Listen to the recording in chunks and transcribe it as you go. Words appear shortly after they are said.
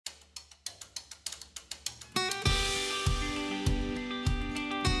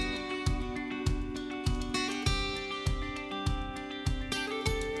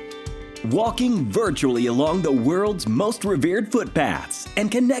walking virtually along the world's most revered footpaths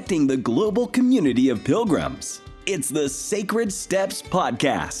and connecting the global community of pilgrims. It's the Sacred Steps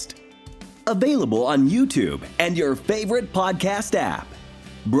Podcast. Available on YouTube and your favorite podcast app.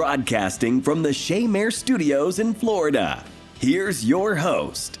 Broadcasting from the Shea Mare Studios in Florida. Here's your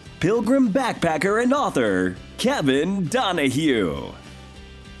host, pilgrim backpacker and author, Kevin Donahue.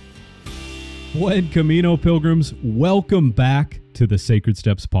 Buen Camino pilgrims, welcome back to the Sacred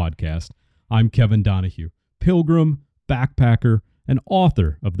Steps Podcast. I'm Kevin Donahue, pilgrim, backpacker, and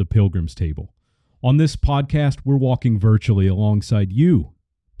author of The Pilgrim's Table. On this podcast, we're walking virtually alongside you,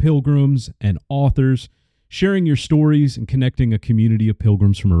 pilgrims and authors, sharing your stories and connecting a community of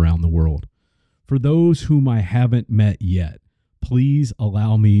pilgrims from around the world. For those whom I haven't met yet, please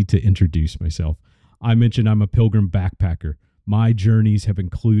allow me to introduce myself. I mentioned I'm a pilgrim backpacker. My journeys have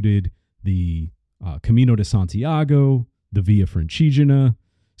included the Camino de Santiago, the Via Francigena,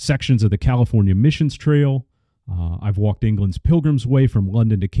 sections of the California Missions Trail. I've walked England's Pilgrim's Way from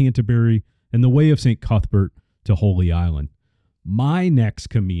London to Canterbury and the Way of St. Cuthbert to Holy Island. My next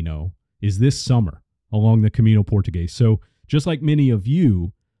Camino is this summer along the Camino Portugués. So just like many of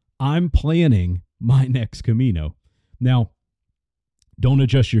you, I'm planning my next Camino. Now, don't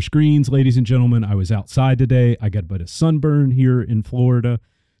adjust your screens, ladies and gentlemen. I was outside today. I got a bit of sunburn here in Florida.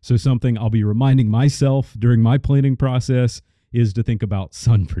 So something I'll be reminding myself during my planning process is to think about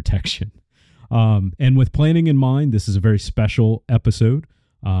sun protection. And with planning in mind, this is a very special episode,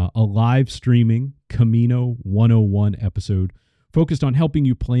 a live streaming Camino 101 episode focused on helping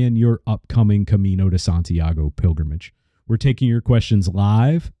you plan your upcoming Camino de Santiago pilgrimage. We're taking your questions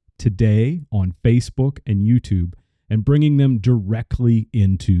live today on Facebook and YouTube and bringing them directly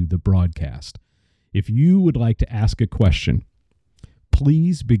into the broadcast. If you would like to ask a question,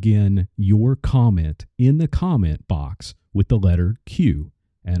 please begin your comment in the comment box with the letter Q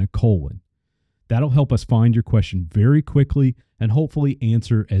and a colon. That'll help us find your question very quickly and hopefully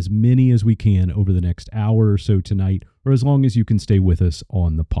answer as many as we can over the next hour or so tonight, or as long as you can stay with us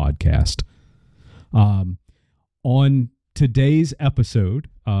on the podcast. On today's episode,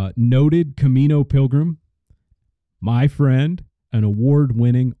 noted Camino pilgrim, my friend, an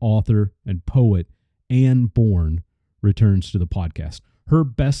award-winning author and poet, Anne Bourne, returns to the podcast. Her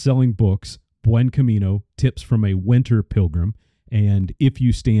best-selling books, Buen Camino, Tips from a Winter Pilgrim, and If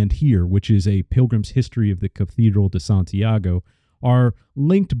You Stand Here, which is a pilgrim's history of the Cathedral de Santiago, are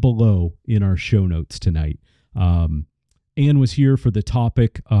linked below in our show notes tonight. Anne was here for the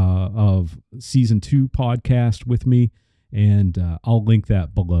topic of Season 2 podcast with me, and I'll link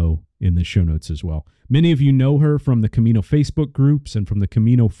that below in the show notes as well. Many of you know her from the Camino Facebook groups and from the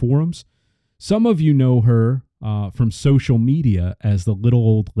Camino forums. Some of you know her from social media as the little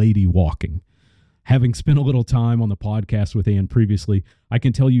old lady walking. Having spent a little time on the podcast with Anne previously, I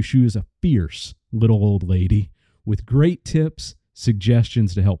can tell you she is a fierce little old lady with great tips,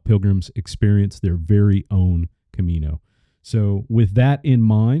 suggestions to help pilgrims experience their very own Camino. So with that in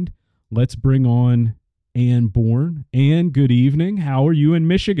mind, let's bring on Anne Bourne. Anne, good evening. How are you in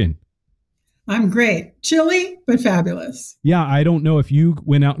Michigan? I'm great. Chilly, but fabulous. Yeah, I don't know if you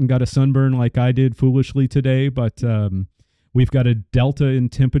went out and got a sunburn like I did foolishly today, but we've got a delta in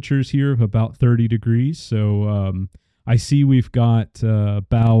temperatures here of about 30 degrees. So I see we've got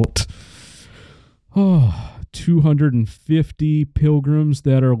about 250 pilgrims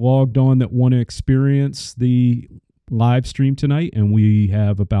that are logged on that want to experience the live stream tonight, and we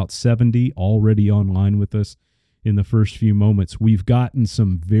have about 70 already online with us in the first few moments. We've gotten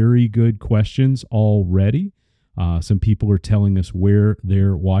some very good questions already. Some people are telling us where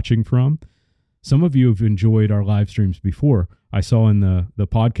they're watching from. Some of you have enjoyed our live streams before. I saw in the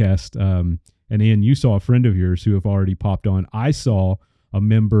podcast, and Anne, you saw a friend of yours who have already popped on. I saw a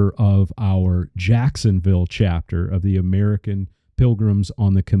member of our Jacksonville chapter of the American Pilgrims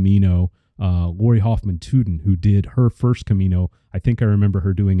on the Camino, Lori Hoffman-Tuden, who did her first Camino. I think I remember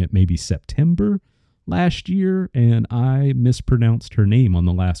her doing it maybe September last year, and I mispronounced her name on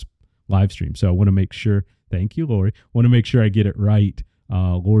the last live stream. So I want to make sure, thank you, Lori, want to make sure I get it right.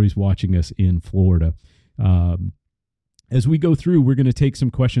 Lori's watching us in Florida. As we go through, we're going to take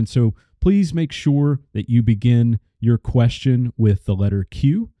some questions. So please make sure that you begin your question with the letter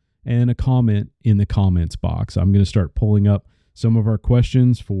Q and a comment in the comments box. I'm going to start pulling up some of our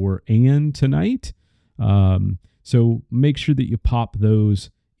questions for Anne tonight. So make sure that you pop those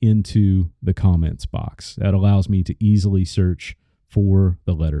into the comments box. That allows me to easily search for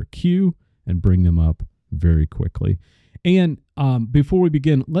the letter Q and bring them up very quickly. And before we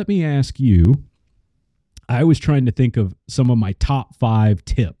begin, let me ask you, I was trying to think of some of my top 5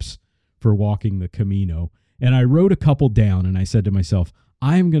 tips for walking the Camino, and I wrote a couple down, and I said to myself,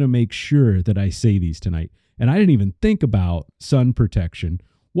 I'm going to make sure that I say these tonight. And I didn't even think about sun protection.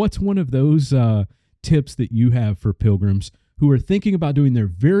 What's one of those tips that you have for pilgrims who are thinking about doing their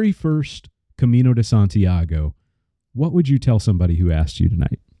very first Camino de Santiago? What would you tell somebody who asked you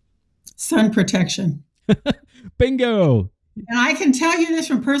tonight? Sun protection. Bingo. And I can tell you this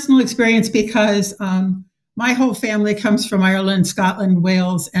from personal experience because my whole family comes from Ireland, Scotland,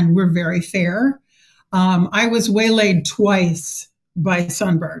 Wales, and we're very fair. I was waylaid twice by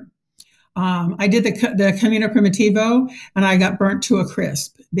sunburn. I did the Camino Primitivo, and I got burnt to a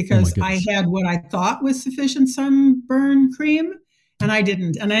crisp because I had what I thought was sufficient sunburn cream, and I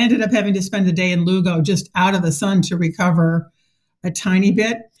didn't. And I ended up having to spend the day in Lugo just out of the sun to recover a tiny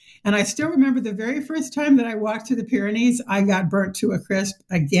bit. And I still remember the very first time that I walked through the Pyrenees, I got burnt to a crisp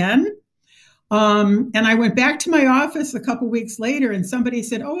again. And I went back to my office a couple weeks later, and somebody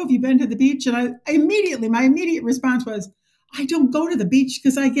said, "Oh, have you been to the beach?" And my immediate response was, "I don't go to the beach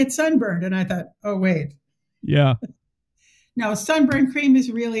because I get sunburned." And I thought, oh, wait. Yeah. No, sunburn cream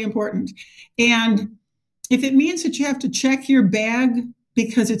is really important. And if it means that you have to check your bag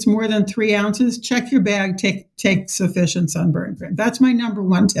because it's more than 3 ounces, check your bag, take sufficient sunburn cream. That's my number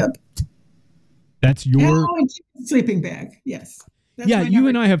one tip. That's your sleeping bag. Yes. Yeah, you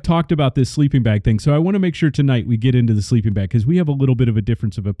and I have talked about this sleeping bag thing. So I want to make sure tonight we get into the sleeping bag because we have a little bit of a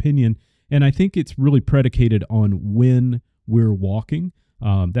difference of opinion. And I think it's really predicated on when we're walking.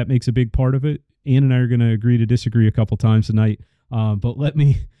 That makes a big part of it. Ann and I are going to agree to disagree a couple times tonight. But let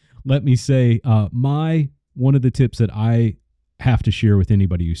me say one of the tips that I have to share with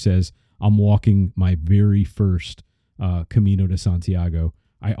anybody who says I'm walking my very first Camino de Santiago,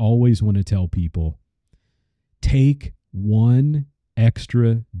 I always want to tell people, take one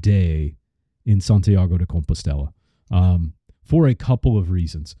extra day in Santiago de Compostela for a couple of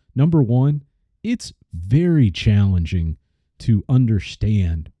reasons. Number one, it's very challenging to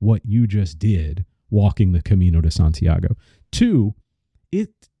understand what you just did walking the Camino de Santiago. Two,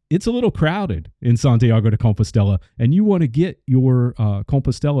 it's a little crowded in Santiago de Compostela, and you want to get your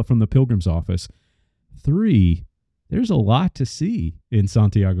Compostela from the Pilgrim's office. Three, there's a lot to see in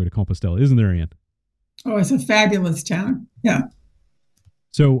Santiago de Compostela, isn't there, Ann? Oh, it's a fabulous town. Yeah.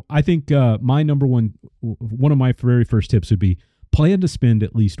 So I think one of my very first tips would be plan to spend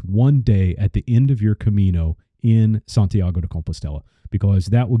at least one day at the end of your Camino in Santiago de Compostela, because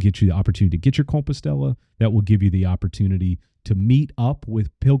that will get you the opportunity to get your Compostela. That will give you the opportunity to meet up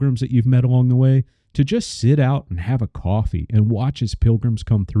with pilgrims that you've met along the way, to just sit out and have a coffee and watch as pilgrims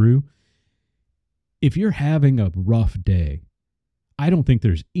come through. If you're having a rough day, I don't think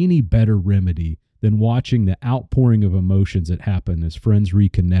there's any better remedy than watching the outpouring of emotions that happen as friends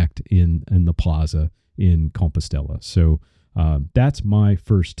reconnect in the plaza in Compostela. So that's my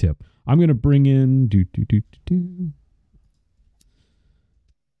first tip. I'm going to bring in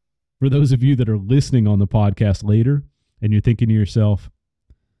for those of you that are listening on the podcast later and you're thinking to yourself,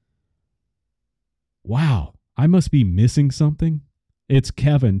 wow, I must be missing something. It's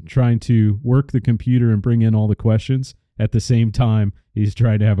Kevin trying to work the computer and bring in all the questions. At the same time, he's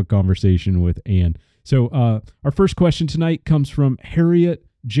trying to have a conversation with Ann. So our first question tonight comes from Harriet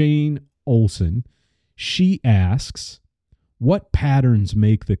Jane Olson. She asks, what patterns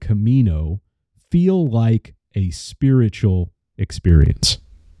make the Camino feel like a spiritual experience?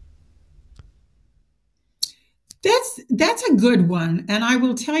 That's a good one. And I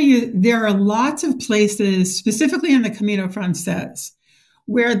will tell you, there are lots of places, specifically in the Camino Frances,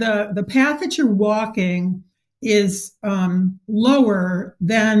 where the path that you're walking is lower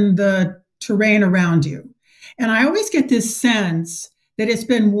than the terrain around you. And I always get this sense that it's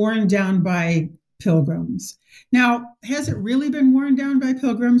been worn down by pilgrims. Now, has it really been worn down by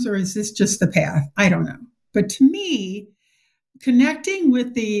pilgrims, or is this just the path? I don't know. But to me, connecting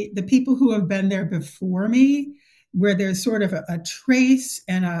with the people who have been there before me, where there's sort of a trace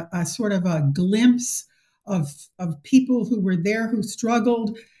and a sort of a glimpse of people who were there, who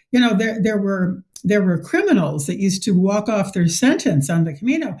struggled. You know, there were criminals that used to walk off their sentence on the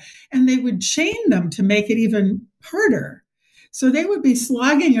Camino, and they would chain them to make it even harder. So they would be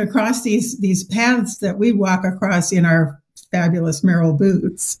slogging across these paths that we walk across in our fabulous Merrell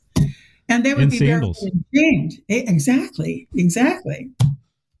boots, and they would be sandals. Chained. Exactly.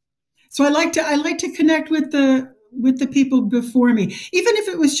 So I like to connect with the people before me, even if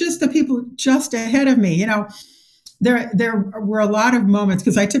it was just the people just ahead of me. You know, there were a lot of moments,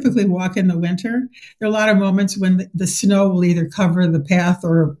 because I typically walk in the winter. There are a lot of moments when the snow will either cover the path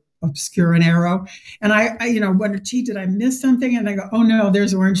or obscure an arrow. And I wonder, gee, did I miss something? And I go, oh no,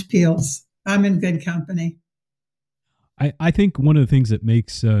 there's orange peels. I'm in good company. I think one of the things that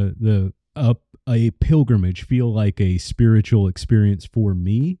makes the a pilgrimage feel like a spiritual experience for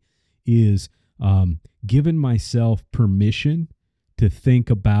me is giving myself permission to think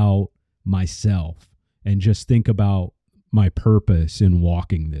about myself and just think about my purpose in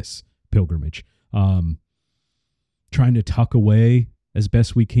walking this pilgrimage. Trying to tuck away as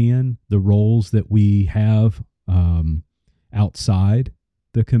best we can the roles that we have outside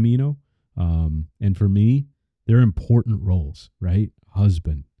the Camino. And for me, they're important roles, right?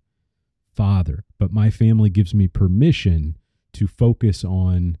 Husband, father, but my family gives me permission to focus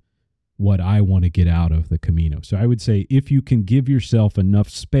on what I want to get out of the Camino. So I would say if you can give yourself enough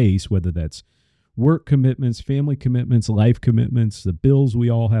space, whether that's work commitments, family commitments, life commitments, the bills we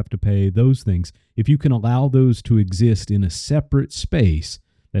all have to pay, those things, if you can allow those to exist in a separate space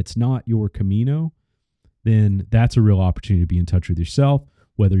that's not your Camino, then that's a real opportunity to be in touch with yourself,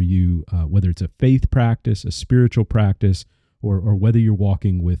 whether it's a faith practice, a spiritual practice, or whether you're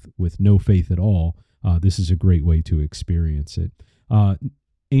walking with no faith at all. This is a great way to experience it.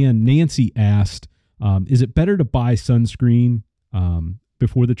 And Nancy asked, is it better to buy sunscreen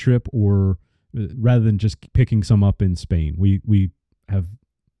before the trip, or rather than just picking some up in Spain? We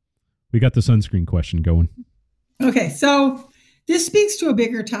got the sunscreen question going. Okay, so this speaks to a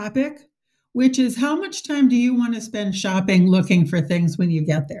bigger topic, which is how much time do you want to spend shopping looking for things when you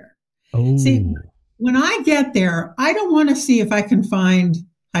get there? Oh. See, when I get there, I don't want to see if I can find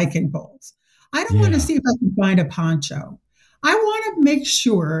hiking poles. I don't want to see if I can find a poncho. I want to make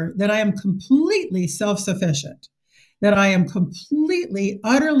sure that I am completely self-sufficient, that I am completely,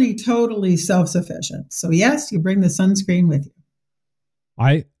 utterly, totally self-sufficient. So yes, you bring the sunscreen with you.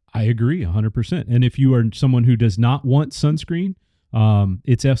 I agree 100%. And if you are someone who does not want sunscreen,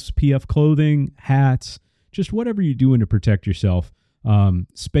 it's SPF clothing, hats, just whatever you're doing to protect yourself.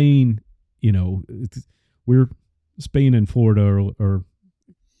 Spain, Spain and Florida are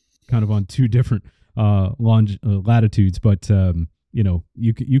kind of on two different latitudes, but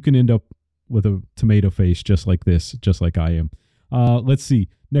you can end up with a tomato face just like this, just like I am. Let's see.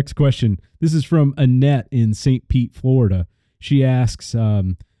 Next question. This is from Annette in St. Pete, Florida. She asks,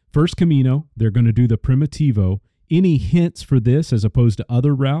 first Camino, they're going to do the Primitivo. Any hints for this as opposed to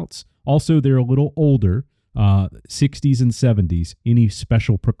other routes? Also, they're a little older, 60s and 70s. Any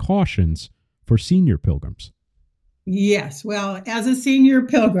special precautions for senior pilgrims? Yes. Well, as a senior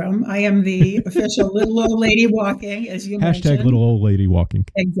pilgrim, I am the official little old lady walking, as you mentioned. Hashtag little old lady walking.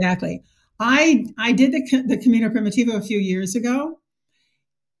 Exactly. I did the Camino Primitivo a few years ago.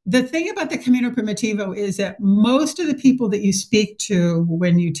 The thing about the Camino Primitivo is that most of the people that you speak to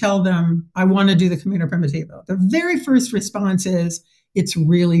when you tell them, I want to do the Camino Primitivo, the very first response is, it's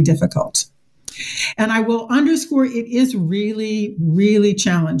really difficult. And I will underscore, it is really, really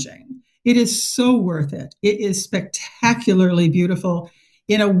challenging. It is so worth it. It is spectacularly beautiful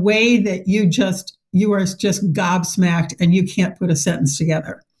in a way that you are just gobsmacked and you can't put a sentence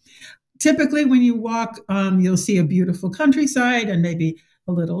together. Typically, when you walk, you'll see a beautiful countryside and maybe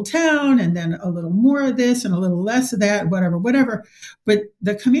a little town and then a little more of this and a little less of that, whatever. But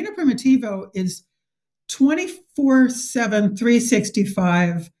the Camino Primitivo is 24/7,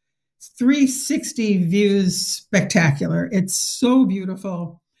 365, 360 views spectacular. It's so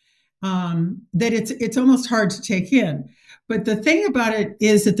beautiful that it's almost hard to take in. But the thing about it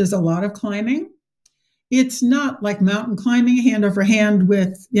is that there's a lot of climbing. It's not like mountain climbing hand over hand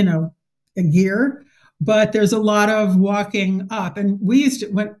with, a gear, but there's a lot of walking up. And we used to,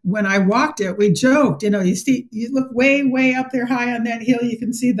 when I walked it, we joked, you look way, way up there high on that hill, you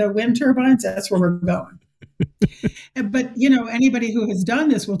can see the wind turbines. That's where we're going. But, anybody who has done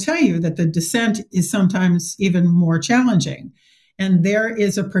this will tell you that the descent is sometimes even more challenging. And there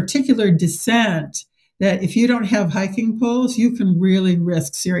is a particular descent that if you don't have hiking poles, you can really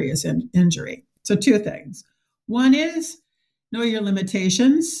risk serious injury. So two things. One is know your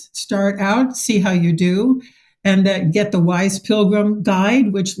limitations, start out, see how you do, and get the Wise Pilgrim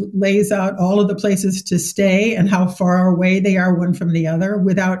Guide, which lays out all of the places to stay and how far away they are one from the other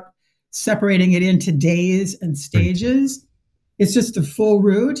without separating it into days and stages. Right. It's just a full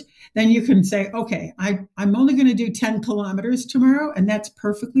route. Then you can say, okay, I'm only going to do 10 kilometers tomorrow, and that's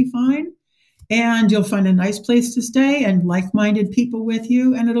perfectly fine. And you'll find a nice place to stay and like-minded people with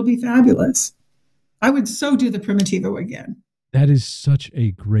you, and it'll be fabulous. I would so do the Primitivo again. That is such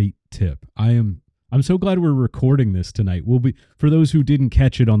a great tip. I'm so glad we're recording this tonight. We'll be, for those who didn't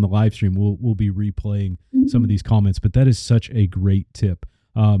catch it on the live stream, we'll be replaying some of these comments, but that is such a great tip.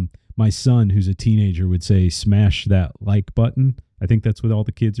 My son, who's a teenager, would say, smash that like button. I think that's what all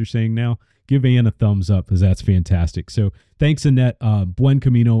the kids are saying now. Give Ann a thumbs up because that's fantastic. So thanks, Annette. Buen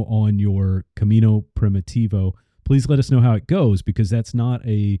Camino on your Camino Primitivo. Please let us know how it goes because that's not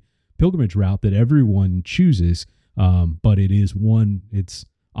a pilgrimage route that everyone chooses, but it's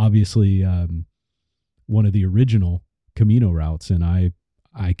obviously one of the original Camino routes, and I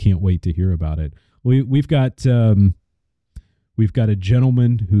can't wait to hear about it. We've got a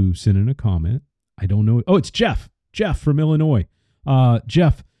gentleman who sent in a comment. I don't know. Oh, it's Jeff from Illinois.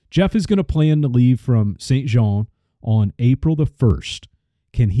 Jeff is going to plan to leave from Saint Jean on April the 1st.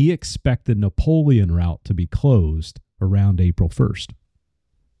 Can he expect the Napoleon route to be closed around April 1st?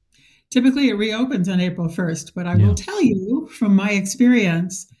 Typically, it reopens on April 1st, but I will tell you from my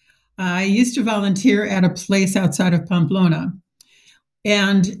experience, I used to volunteer at a place outside of Pamplona,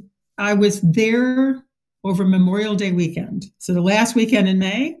 and I was there over Memorial Day weekend, so the last weekend in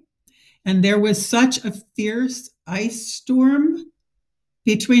May, and there was such a fierce ice storm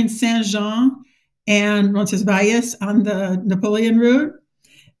between Saint-Jean and Roncesvalles on the Napoleon route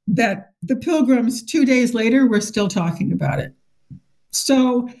that the pilgrims 2 days later were still talking about it.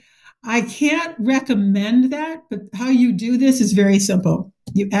 So I can't recommend that, but how you do this is very simple.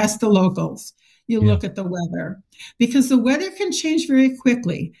 You ask the locals. You look at the weather, because the weather can change very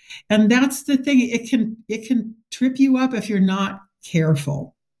quickly. And that's the thing. It can trip you up if you're not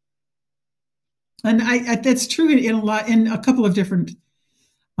careful. And that's true in a couple of different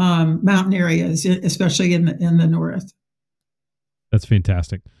mountain areas, especially in the north. That's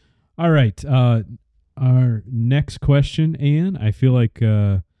fantastic. All right. Our next question, Anne, I feel like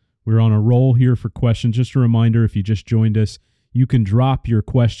we're on a roll here for questions. Just a reminder, if you just joined us, you can drop your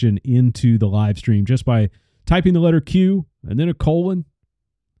question into the live stream just by typing the letter Q and then a colon.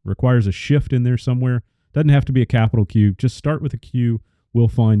 Requires a shift in there somewhere. Doesn't have to be a capital Q. Just start with a Q. We'll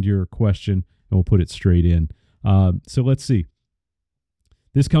find your question and we'll put it straight in. So let's see.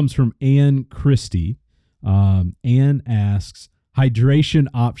 This comes from Ann Christie. Ann asks, hydration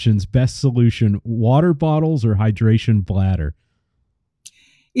options, best solution, water bottles or hydration bladder?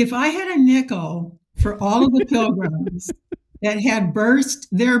 If I had a nickel for all of the pilgrims that had burst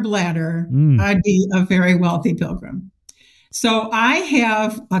their bladder, I'd be a very wealthy pilgrim. So I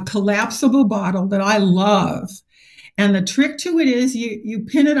have a collapsible bottle that I love. And the trick to it is you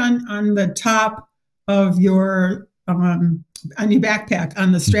pin it on the top of your, on your backpack,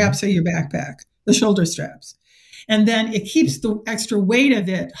 on the straps of your backpack, the shoulder straps. And then it keeps the extra weight of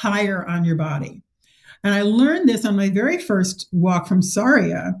it higher on your body. And I learned this on my very first walk from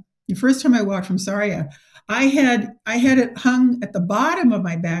Sarria. The first time I walked from Sarria, I had it hung at the bottom of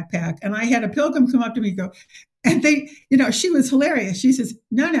my backpack, and I had a pilgrim come up to me and go, and she was hilarious. She says,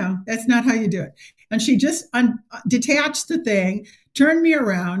 no, that's not how you do it. And she just detached the thing, turned me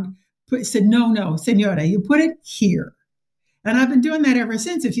around, said, no, senora, you put it here. And I've been doing that ever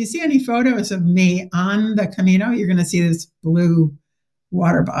since. If you see any photos of me on the Camino, you're going to see this blue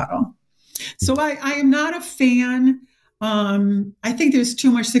water bottle. So I am not a fan. I think there's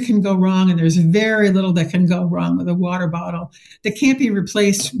too much that can go wrong, and there's very little that can go wrong with a water bottle that can't be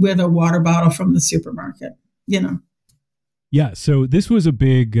replaced with a water bottle from the supermarket, Yeah, so this was a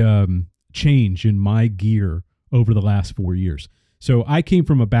big change in my gear over the last 4 years. So I came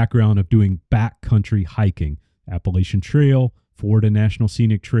from a background of doing backcountry hiking, Appalachian Trail, Florida National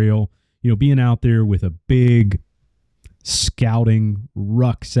Scenic Trail, being out there with a big scouting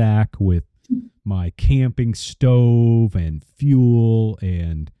rucksack with my camping stove and fuel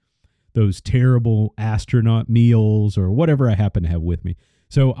and those terrible astronaut meals or whatever I happen to have with me.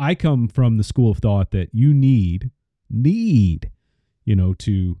 So I come from the school of thought that you need,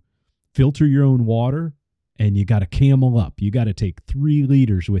 to filter your own water, and you got to camel up. You got to take 3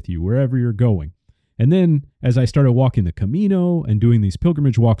 liters with you wherever you're going. And then as I started walking the Camino and doing these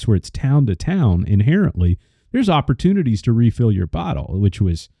pilgrimage walks where it's town to town, inherently, there's opportunities to refill your bottle, which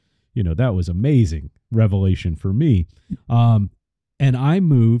was, that was amazing revelation for me. And I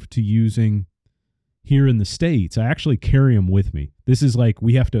moved to using here in the States. I actually carry them with me. This is like,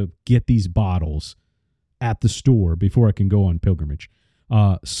 we have to get these bottles at the store before I can go on pilgrimage.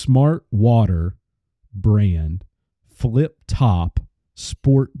 Smart Water brand flip top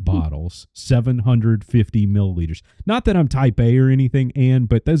sport bottles, 750 milliliters. Not that I'm type A or anything,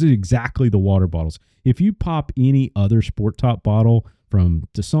 but those are exactly the water bottles. If you pop any other sport top bottle from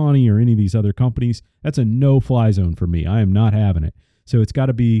Dasani or any of these other companies, that's a no-fly zone for me. I am not having it. So it's got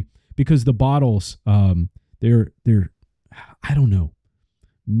to be, because the bottles, they're I don't know,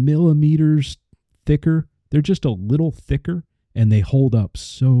 millimeters thicker. They're just a little thicker, and they hold up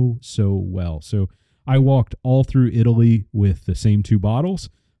so well. So I walked all through Italy with the same 2 bottles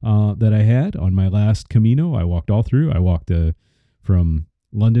that I had on my last Camino. I walked all through. I walked from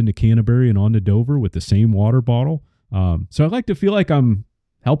London to Canterbury and on to Dover with the same water bottle. So I like to feel like I'm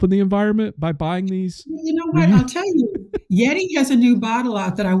helping the environment by buying these. You know what? I'll tell you, Yeti has a new bottle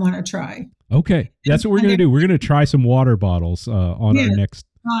out that I want to try. Okay, that's what we're going to do. We're going to try some water bottles on our Yeah. next.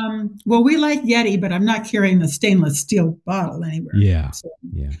 Well, we like Yeti, but I'm not carrying the stainless steel bottle anywhere. Yeah, So,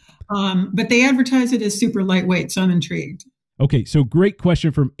 yeah. but they advertise it as super lightweight, so I'm intrigued. Okay, so great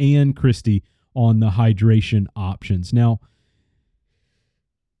question from Ann Christie on the hydration options. Now,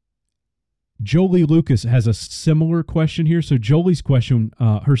 Jolie Lucas has a similar question here. So Jolie's question,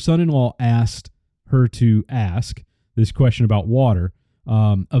 her son-in-law asked her to ask this question about water,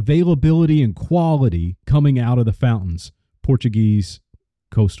 availability and quality coming out of the fountains, Portuguese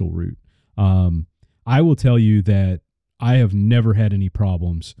coastal route. I will tell you that I have never had any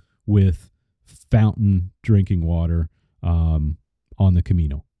problems with fountain drinking water on the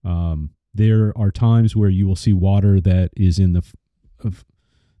Camino. There are times where you will see water that is in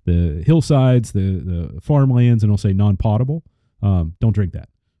the hillsides, the farmlands, and it'll say non-potable. Don't drink that,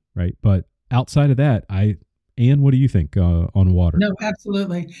 right? But outside of that, Ann, what do you think on water? No,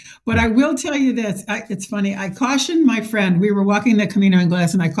 absolutely. But I will tell you this. It's funny. I cautioned my friend. We were walking the Camino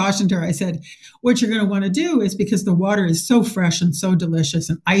Inglés, and I cautioned her. I said, what you're going to want to do is, because the water is so fresh and so delicious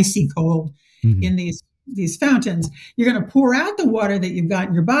and icy cold in these fountains, you're going to pour out the water that you've got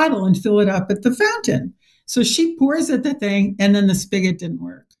in your bottle and fill it up at the fountain. So she pours at the thing, and then the spigot didn't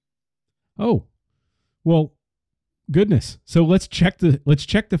work. Oh, well, goodness. So let's check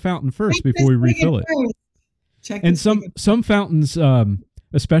the fountain first before we refill it. And some fountains,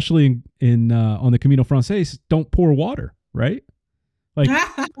 especially in on the Camino Francés, don't pour water, right? Like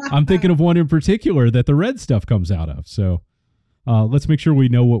I'm thinking of one in particular that the red stuff comes out of. So let's make sure we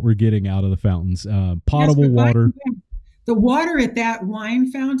know what we're getting out of the fountains. Potable water. The water at that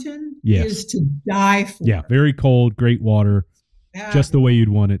wine fountain is to die for. Yeah, very cold, great water, just the way you'd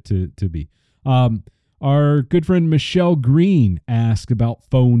want it to be. Our good friend Michelle Green asked about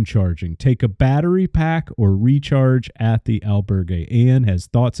phone charging. Take a battery pack or recharge at the albergue. Ann has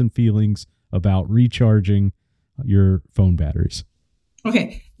thoughts and feelings about recharging your phone batteries.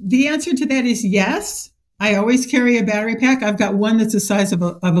 Okay, the answer to that is yes. I always carry a battery pack. I've got one that's the size of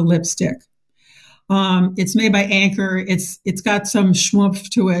a lipstick. It's made by Anker. It's got some schwoomph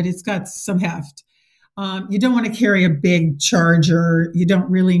to it. It's got some heft. You don't want to carry a big charger. You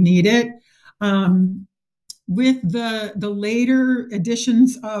don't really need it. With the later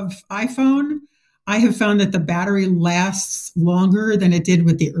editions of iPhone, I have found that the battery lasts longer than it did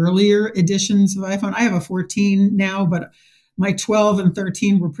with the earlier editions of iPhone. I have a 14 now, but my 12 and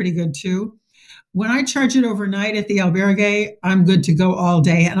 13 were pretty good too. When I charge it overnight at the albergue, I'm good to go all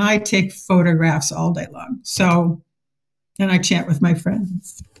day, and I take photographs all day long. So, and I chat with my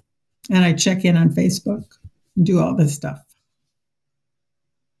friends, and I check in on Facebook and do all this stuff.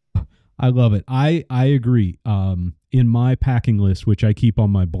 I love it. I agree. In my packing list, which I keep on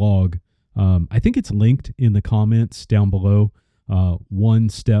my blog, I think it's linked in the comments down below.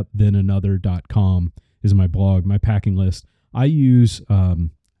 onestepthenanother.com is my blog, my packing list. I use a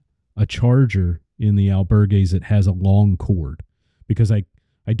charger in the albergues that has a long cord because I'm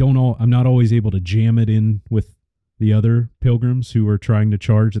not always able to jam it in with the other pilgrims who are trying to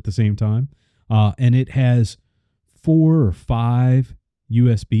charge at the same time. And it has 4 or 5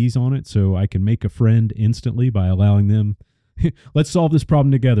 USBs on it, so I can make a friend instantly by allowing them. Let's solve this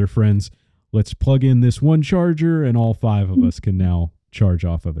problem together, friends. Let's plug in this one charger, and all 5 of us can now charge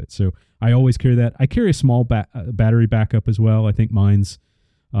off of it. So I always carry that. I carry a small battery backup as well. I think mine's,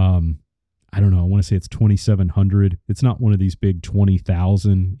 I don't know, I want to say it's 2700. It's not one of these big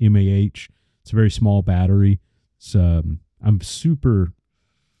 20,000 mAh. It's a very small battery. So I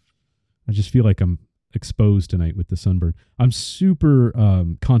just feel like I'm exposed tonight with the sunburn. I'm super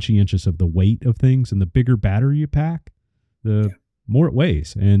conscientious of the weight of things, and the bigger battery you pack, the more it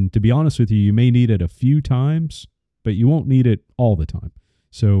weighs. And to be honest with you, you may need it a few times, but you won't need it all the time.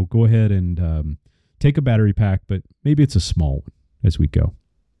 So go ahead and take a battery pack, but maybe it's a small one as we go.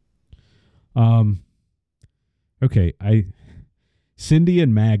 Okay, Cindy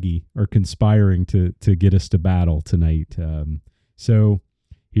and Maggie are conspiring to get us to battle tonight. So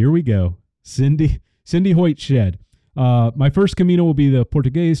here we go. Cindy Hoytshed. My first Camino will be the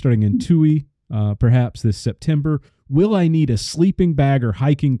Portuguese starting in Tui, perhaps this September. Will I need a sleeping bag or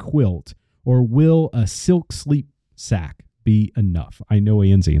hiking quilt, or will a silk sleep sack be enough? I know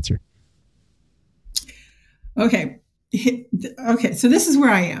Ann's answer. Okay, so this is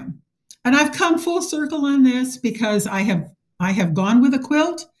where I am. And I've come full circle on this because I have gone with a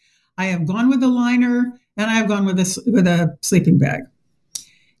quilt, I have gone with a liner, and I have gone with a sleeping bag.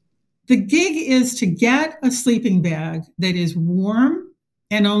 The gig is to get a sleeping bag that is warm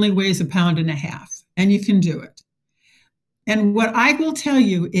and only weighs 1.5 pounds, and you can do it. And what I will tell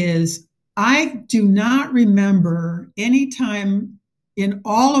you is I do not remember any time in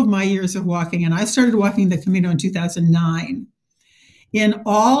all of my years of walking, and I started walking the Camino in 2009. In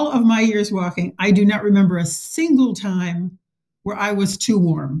all of my years walking, I do not remember a single time where I was too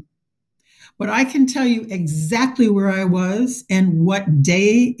warm. But I can tell you exactly where I was and what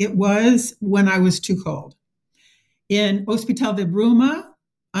day it was when I was too cold. In Hospital de Bruma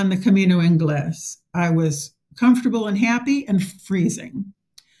on the Camino Inglés, I was comfortable and happy and freezing.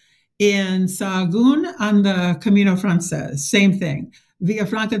 In Sahagún on the Camino Francés, same thing.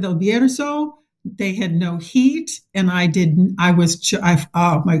 Villafranca del Bierzo, they had no heat, and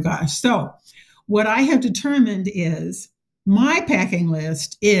oh my gosh. So what I have determined is my packing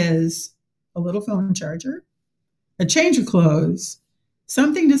list is a little phone charger, a change of clothes,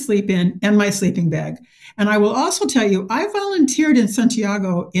 something to sleep in, and my sleeping bag. And I will also tell you, I volunteered in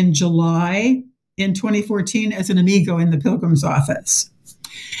Santiago in July in 2014 as an amigo in the Pilgrim's office.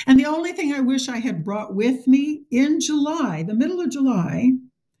 And the only thing I wish I had brought with me in July, the middle of July,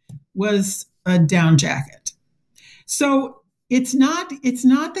 was a down jacket. So it's not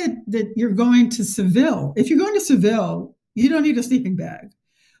that you're going to Seville. If you're going to Seville, you don't need a sleeping bag.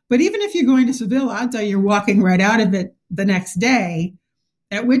 But even if you're going to Seville, odds are you're walking right out of it the next day,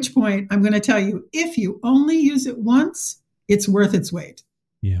 at which point I'm going to tell you, if you only use it once, it's worth its weight.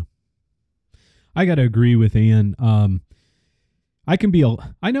 Yeah. I got to agree with Ann. I know.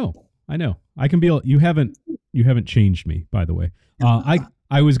 You haven't changed me, by the way.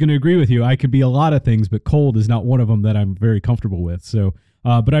 I was going to agree with you. I could be a lot of things, but cold is not one of them that I'm very comfortable with. So,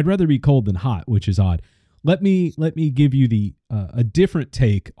 but I'd rather be cold than hot, which is odd. Let me give you a different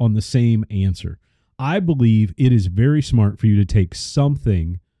take on the same answer. I believe it is very smart for you to take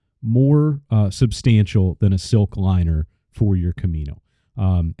something more substantial than a silk liner for your Camino.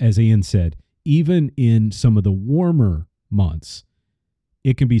 As Ann said, even in some of the warmer months,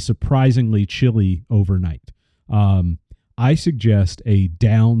 it can be surprisingly chilly overnight. I suggest a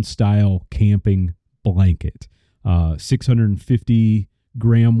down style camping blanket, 650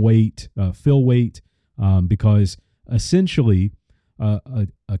 gram weight, fill weight, because essentially a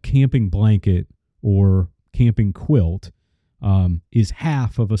camping blanket or camping quilt is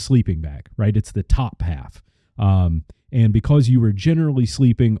half of a sleeping bag, right? It's the top half. And because you are generally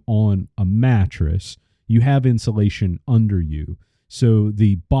sleeping on a mattress, you have insulation under you. So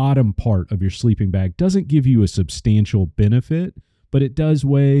the bottom part of your sleeping bag doesn't give you a substantial benefit, but it does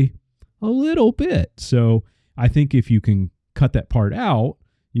weigh a little bit. So I think if you can cut that part out,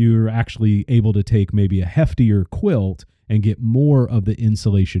 you're actually able to take maybe a heftier quilt and get more of the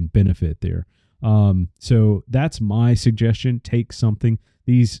insulation benefit there. So that's my suggestion. Take something.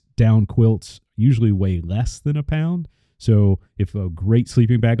 These down quilts usually weigh less than a pound. So if a great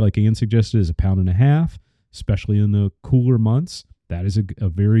sleeping bag, like Ann suggested, is 1.5 pounds, especially in the cooler months, that is a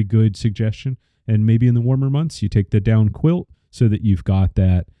very good suggestion. And maybe in the warmer months, you take the down quilt so that you've got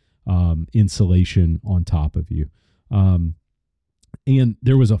that insulation on top of you. And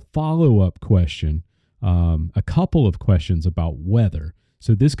there was a follow-up question, a couple of questions about weather.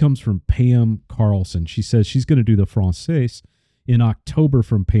 So this comes from Pam Carlson. She says she's going to do the Francés in October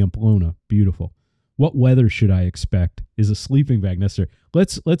from Pamplona. Beautiful. What weather should I expect? Is a sleeping bag necessary?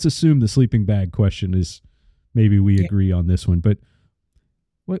 Let's assume the sleeping bag question is, maybe we agree on this one. But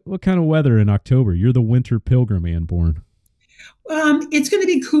what kind of weather in October? You're the winter pilgrim, Ann Bourne. It's going to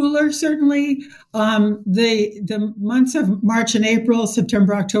be cooler, certainly. The months of March and April,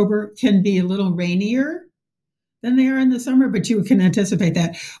 September, October can be a little rainier than they are in the summer, but you can anticipate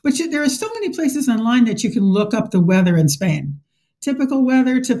that. But there are so many places online that you can look up the weather in Spain. Typical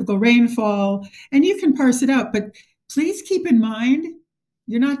weather, typical rainfall, and you can parse it out. But please keep in mind,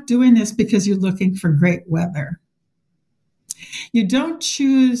 you're not doing this because you're looking for great weather. You don't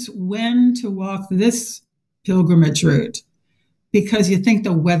choose when to walk this pilgrimage route because you think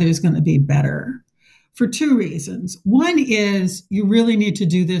the weather is going to be better for two reasons. One is you really need to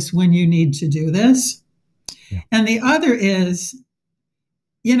do this when you need to do this. Yeah. And the other is,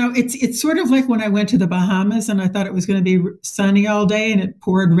 it's sort of like when I went to the Bahamas and I thought it was going to be sunny all day and it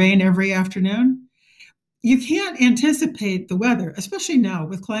poured rain every afternoon. You can't anticipate the weather, especially now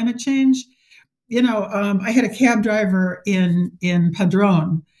with climate change. I had a cab driver in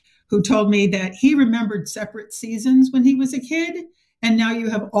Padrón who told me that he remembered separate seasons when he was a kid, and now you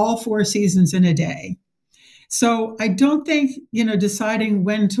have all 4 seasons in a day. So I don't think, deciding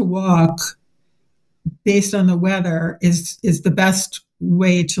when to walk based on the weather is the best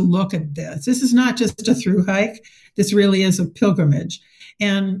way to look at this. This is not just a through hike. This really is a pilgrimage.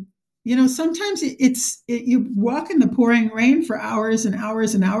 And, sometimes you walk in the pouring rain for hours and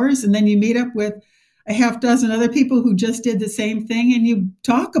hours and hours, and then you meet up with a half dozen other people who just did the same thing, and you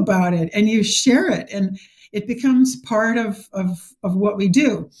talk about it and you share it, and it becomes part of what we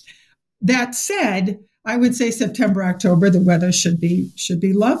do. That said, I would say September, October, the weather should be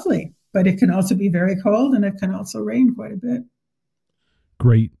lovely, but it can also be very cold, and it can also rain quite a bit.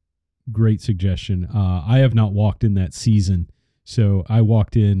 Great suggestion. I have not walked in that season. So I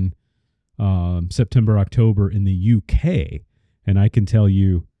walked in September, October in the UK, and I can tell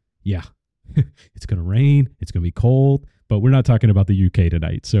you, yeah, it's going to rain. It's going to be cold, but we're not talking about the UK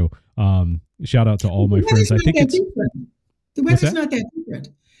tonight. So shout out to all my friends. I think the weather's not that different.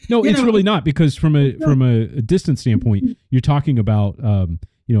 No, it's really not, because from a distance standpoint, you're talking about,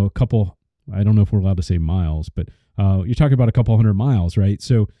 a couple, I don't know if we're allowed to say miles, but you're talking about a couple hundred miles, right?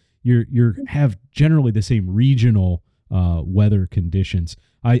 So you have generally the same regional weather conditions.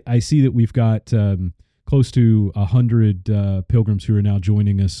 I see that we've got close to 100 pilgrims who are now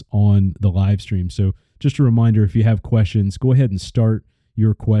joining us on the live stream. So just a reminder, if you have questions, go ahead and start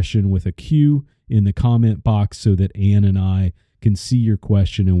your question with a Q in the comment box so that Ann and I can see your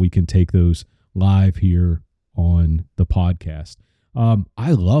question and we can take those live here on the podcast.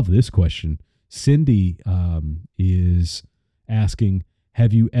 I love this question. Cindy is asking,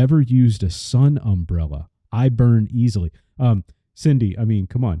 have you ever used a sun umbrella? I burn easily. Cindy, I mean,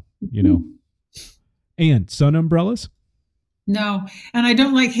 come on, And sun umbrellas? No, and I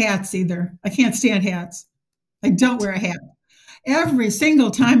don't like hats either. I can't stand hats. I don't wear a hat. Every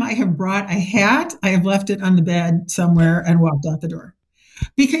single time I have brought a hat, I have left it on the bed somewhere and walked out the door.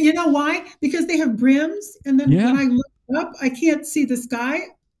 Because you know why? Because they have brims, and then when I look up, I can't see the sky.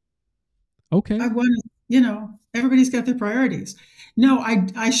 Okay. I want to, everybody's got their priorities. No,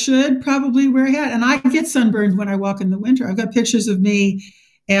 I should probably wear a hat, and I get sunburned when I walk in the winter. I've got pictures of me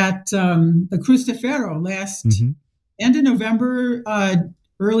at the Cruz de Ferro end of November,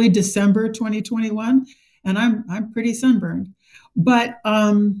 early December 2021, and I'm pretty sunburned. But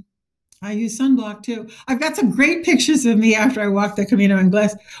I use sunblock too. I've got some great pictures of me after I walk the Camino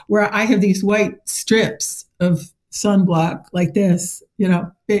Inglés where I have these white strips of sunblock like this,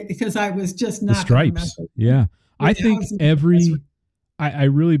 because I was just not. The stripes. Yeah. I think I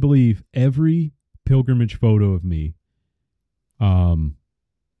really believe every pilgrimage photo of me,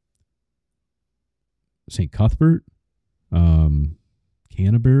 St. Cuthbert,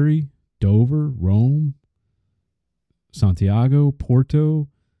 Canterbury, Dover, Rome, Santiago, Porto,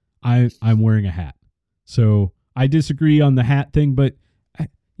 I'm wearing a hat. So I disagree on the hat thing, but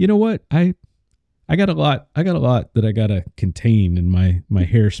you know what? I got a lot that I got to contain in my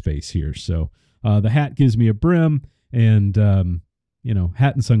hairspace here. So the hat gives me a brim, and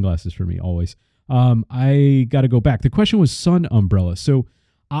hat and sunglasses for me always. I got to go back. The question was sun umbrella. So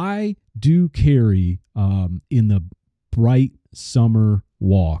I do carry in the bright summer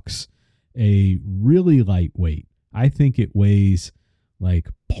walks a really lightweight. I think it weighs like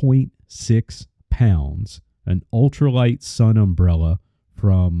 0.6 pounds, an ultralight sun umbrella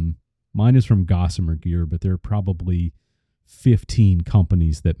mine is from Gossamer Gear, but there are probably 15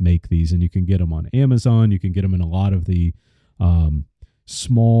 companies that make these, and you can get them on Amazon. You can get them in a lot of the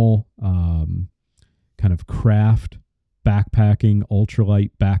small kind of craft backpacking,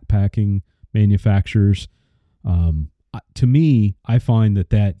 ultralight backpacking manufacturers. To me, I find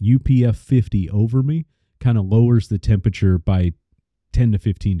that UPF 50 over me kind of lowers the temperature by 10 to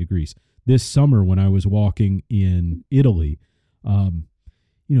 15 degrees. This summer when I was walking in Italy,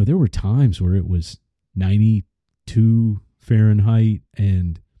 there were times where it was 92 Fahrenheit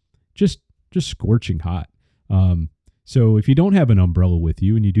and just scorching hot. So if you don't have an umbrella with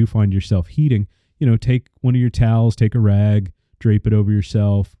you and you do find yourself heating, take one of your towels, take a rag, drape it over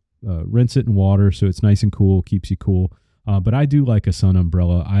yourself, rinse it in water so it's nice and cool, keeps you cool. But I do like a sun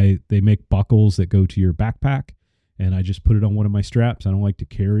umbrella. They make buckles that go to your backpack, and I just put it on one of my straps. I don't like to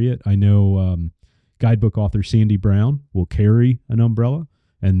carry it. I know guidebook author Sandy Brown will carry an umbrella,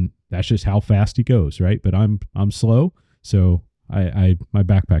 and that's just how fast he goes, right? But I'm slow, so my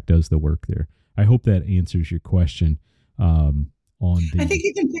backpack does the work there. I hope that answers your question. I think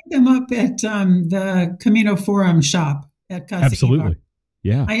you can pick them up at the Camino Forum shop at Casa Absolutely. Ibar.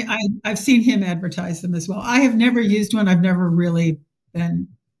 Yeah. I've seen him advertise them as well. I have never used one. I've never really been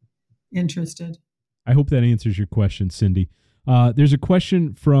interested. I hope that answers your question, Cindy. There's a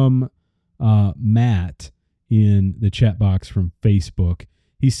question from Matt in the chat box from Facebook.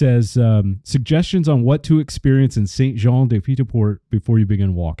 He says, suggestions on what to experience in Saint-Jean-de-Pied-de-Port before you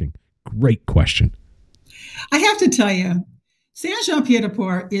begin walking. Great question. I have to tell you,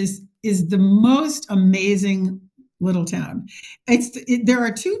 Saint-Jean-Pied-de-Port is the most amazing little town. There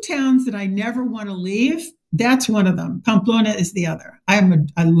are two towns that I never want to leave. That's one of them. Pamplona is the other. I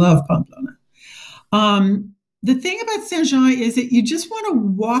love Pamplona. The thing about Saint-Jean is that you just want to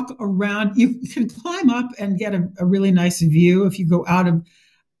walk around. You can climb up and get a really nice view if you go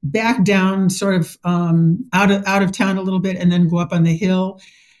back down, sort of out of town a little bit, and then go up on the hill.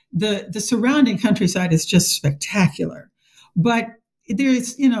 The surrounding countryside is just spectacular. But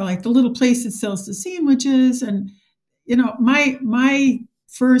there's, like the little place that sells the sandwiches, and my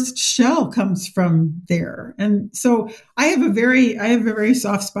first shell comes from there, and so I have a very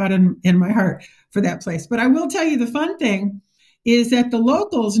soft spot in my heart for that place. But I will tell you, the fun thing is that the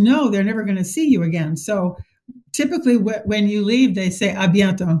locals know they're never going to see you again. So typically, when you leave, they say "à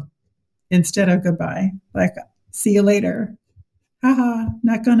bientôt" instead of goodbye, like "see you later." Haha,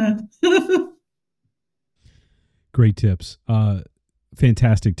 not gonna. Great tips.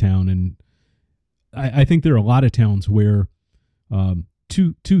 Fantastic town. And I think there are a lot of towns where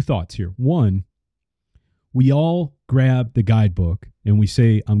two thoughts here. One, we all grab the guidebook and we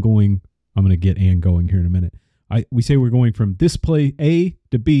say, I'm going to get Ann going here in a minute. We say we're going from this place A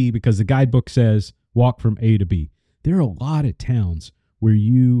to B because the guidebook says walk from A to B. There are a lot of towns where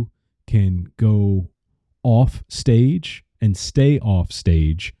you can go off stage and stay off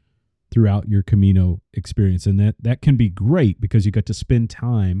stage throughout your Camino experience. And that can be great because you get to spend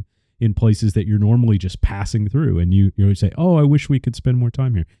time in places that you're normally just passing through. And you always say, oh, I wish we could spend more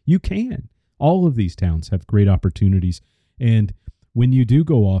time here. You can. All of these towns have great opportunities. And when you do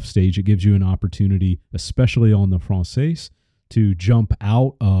go off stage, it gives you an opportunity, especially on the Française, to jump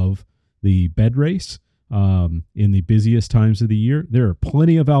out of the bed race in the busiest times of the year. There are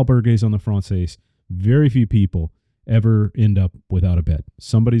plenty of albergues on the Française. Very few people ever end up without a bed.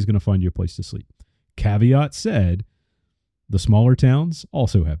 Somebody's going to find you a place to sleep. Caveat said, the smaller towns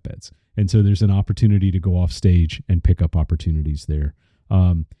also have beds. And so there's an opportunity to go off stage and pick up opportunities there.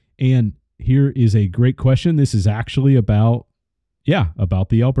 And here is a great question. This is actually about the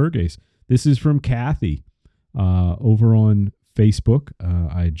albergues. This is from Kathy over on Facebook.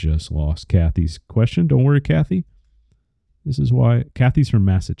 I just lost Kathy's question. Don't worry, Kathy. This is why Kathy's from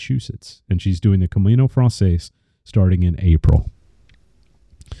Massachusetts, and she's doing the Camino Française starting in April.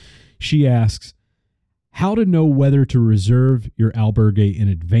 She asks, how to know whether to reserve your albergue in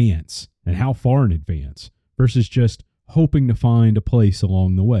advance and how far in advance versus just hoping to find a place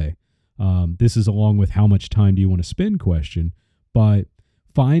along the way. This is along with how much time do you want to spend question, but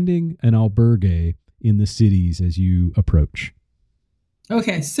finding an albergue in the cities as you approach.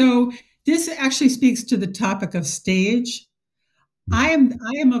 Okay, so this actually speaks to the topic of stage. I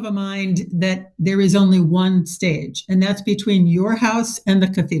am of a mind that there is only one stage, and that's between your house and the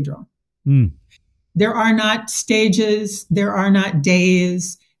cathedral. There are not stages, there are not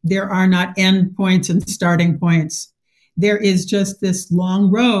days, there are not end points and starting points. There is just this long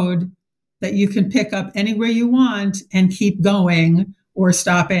road that you can pick up anywhere you want and keep going or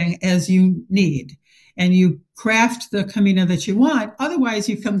stopping as you need. And you craft the Camino that you want. Otherwise,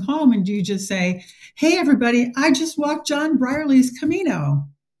 you come home and you just say, hey, everybody, I just walked John Brierley's Camino.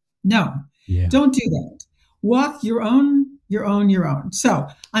 No, Don't do that. Walk your own. So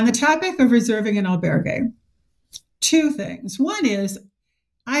on the topic of reserving an albergue, two things. One is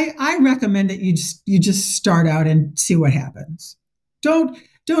I recommend that you just start out and see what happens. Don't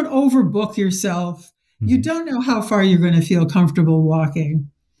overbook yourself. You don't know how far you're going to feel comfortable walking.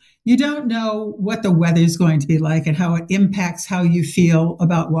 You don't know what the weather is going to be like and how it impacts how you feel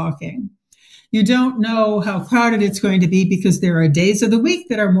about walking. You don't know how crowded it's going to be because there are days of the week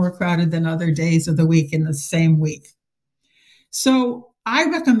that are more crowded than other days of the week in the same week. So I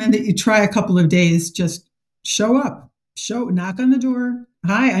recommend that you try a couple of days, just show up, knock on the door.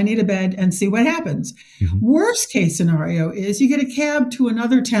 Hi, I need a bed, and see what happens. Worst case scenario is you get a cab to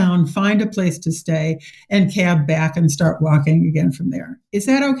another town, find a place to stay, and cab back and start walking again from there. Is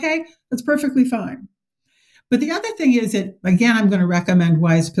that okay? That's perfectly fine. But the other thing is that, again, I'm going to recommend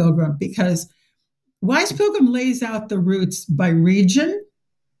Wise Pilgrim because Wise Pilgrim lays out the routes by region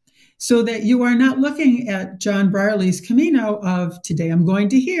so that you are not looking at John Brierley's Camino of today I'm going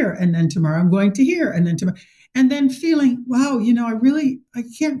to here, and then tomorrow I'm going to here, and then tomorrow. And then feeling, wow, I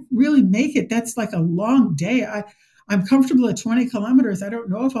can't really make it. That's like a long day. I'm comfortable at 20 kilometers. I don't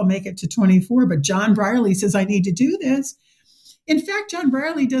know if I'll make it to 24, but John Brierley says I need to do this. In fact, John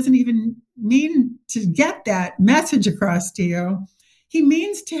Brierley doesn't even mean to get that message across to you. He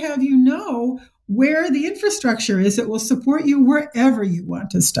means to have you know where the infrastructure is that will support you wherever you want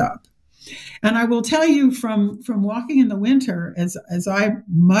to stop. And I will tell you from walking in the winter, as I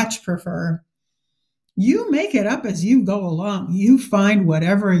much prefer, you make it up as you go along. You find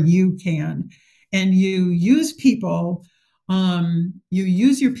whatever you can, and you use people. You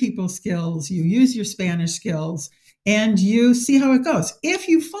use your people skills. You use your Spanish skills, and you see how it goes. If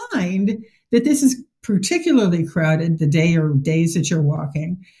you find that this is particularly crowded the day or days that you're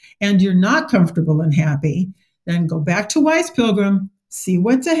walking, and you're not comfortable and happy, then go back to Wise Pilgrim, see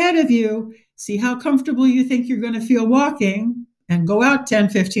what's ahead of you, see how comfortable you think you're going to feel walking, and go out 10,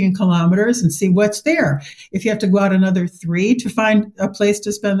 15 kilometers and see what's there. If you have to go out another 3 to find a place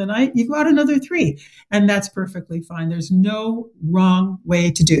to spend the night, you go out another 3, and that's perfectly fine. There's no wrong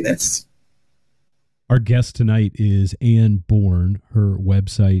way to do this. Our guest tonight is Ann Bourne. Her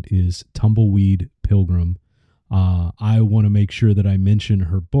website is Tumbleweed Pilgrim. I want to make sure that I mention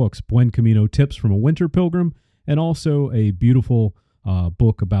her books, Buen Camino Tips from a Winter Pilgrim, and also a beautiful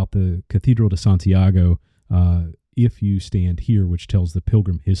book about the Cathedral de Santiago, If You Stand Here, which tells the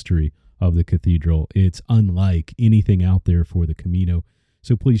pilgrim history of the cathedral. It's unlike anything out there for the Camino,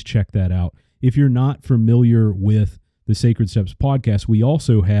 so please check that out. If you're not familiar with the Sacred Steps podcast, we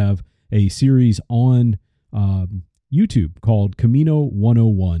also have a series on YouTube called Camino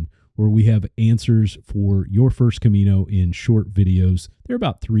 101, where we have answers for your first Camino in short videos. They're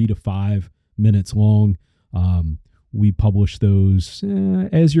about 3 to 5 minutes long. We publish those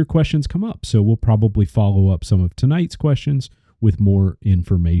as your questions come up. So we'll probably follow up some of tonight's questions with more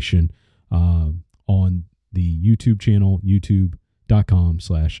information on the YouTube channel,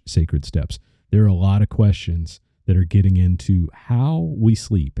 youtube.com/Sacred Steps. There are a lot of questions that are getting into how we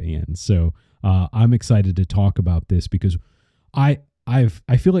sleep. And so I'm excited to talk about this because I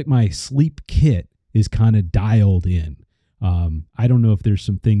feel like my sleep kit is kind of dialed in. I don't know if there's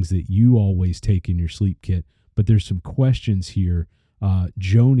some things that you always take in your sleep kit, but there's some questions here.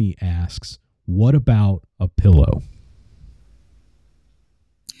 Joni asks, what about a pillow?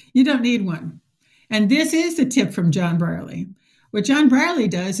 You don't need one. And this is a tip from John Brierley. What John Brierley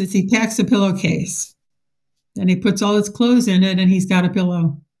does is he packs a pillowcase. And he puts all his clothes in it, and he's got a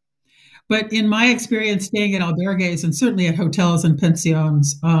pillow. But in my experience staying at albergues, and certainly at hotels and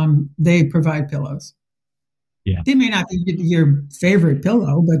pensions, they provide pillows. Yeah. They may not be your favorite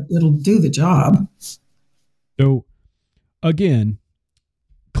pillow, but it'll do the job. So, again,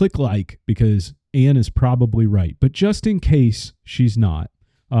 click like, because Ann is probably right. But just in case she's not,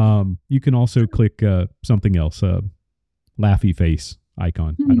 you can also click something else, laughy face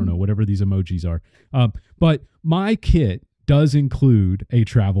icon. I don't know, whatever these emojis are. But my kit does include a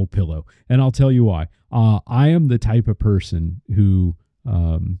travel pillow. And I'll tell you why. I am the type of person who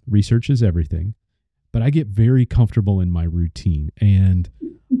researches everything, but I get very comfortable in my routine. And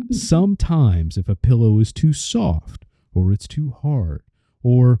sometimes if a pillow is too soft, or it's too hard,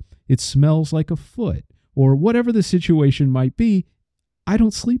 or it smells like a foot, or whatever the situation might be, I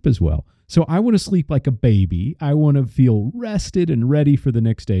don't sleep as well. So I want to sleep like a baby. I want to feel rested and ready for the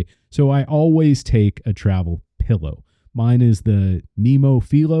next day. So I always take a travel pillow. Mine is the Nemo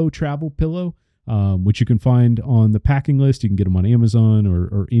Philo travel pillow, which you can find on the packing list. You can get them on Amazon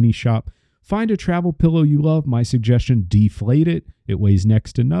or any shop. Find a travel pillow you love. My suggestion, deflate it. It weighs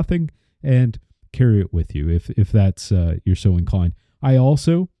next to nothing, and carry it with you if that's you're so inclined. I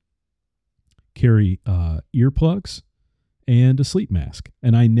also carry earplugs and a sleep mask.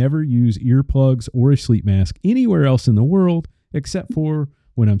 And I never use earplugs or a sleep mask anywhere else in the world except for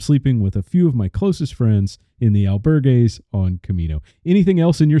when I'm sleeping with a few of my closest friends in the albergues on Camino. Anything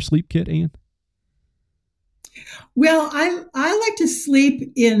else in your sleep kit, Ann? Well, I like to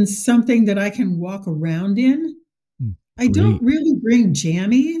sleep in something that I can walk around in. I don't really bring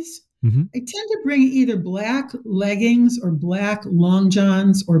jammies. Mm-hmm. I tend to bring either black leggings or black long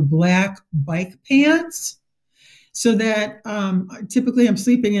johns or black bike pants. So that typically I'm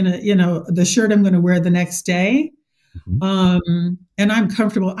sleeping in the shirt I'm going to wear the next day, and I'm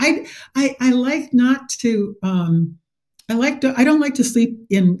comfortable. I like not to. I don't like to sleep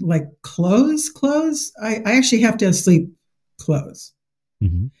in like clothes. I actually have to have sleep clothes.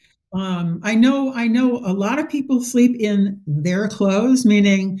 Mm-hmm. I know a lot of people sleep in their clothes,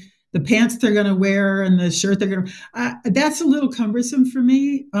 meaning the pants they're going to wear and the shirt they're going to. That's a little cumbersome for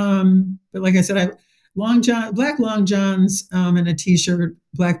me. But like I said, black long johns and a t-shirt,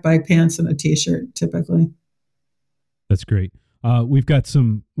 black bike pants and a t-shirt typically. That's great. We've got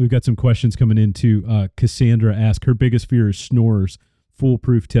some questions coming in too. Cassandra asked, her biggest fear is snorers.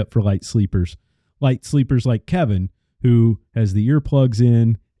 Foolproof tip for light sleepers like Kevin, who has the earplugs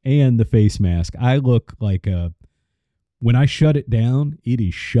in and the face mask. I look like when I shut it down, it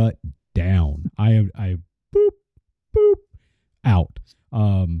is shut down. I boop out.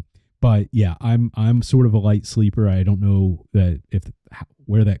 But yeah, I'm sort of a light sleeper. I don't know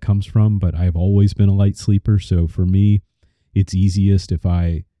where that comes from, but I've always been a light sleeper. So for me, it's easiest if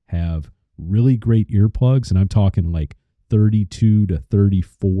I have really great earplugs, and I'm talking like 32 to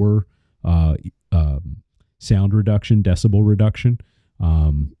 34 sound reduction, decibel reduction.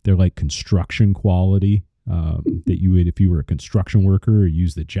 They're like construction quality that you would, if you were a construction worker, or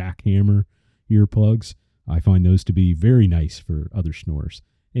use the jackhammer earplugs. I find those to be very nice for other snores,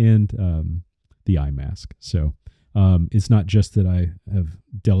 and the eye mask. So it's not just that I have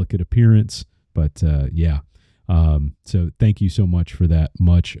delicate appearance, but yeah. So thank you so much for that.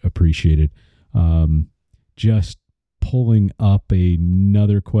 Much appreciated. Just pulling up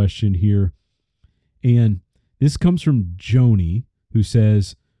another question here. And this comes from Joni, who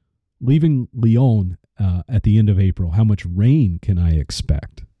says, leaving Lyon at the end of April, how much rain can I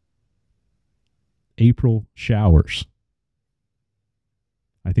expect? April showers.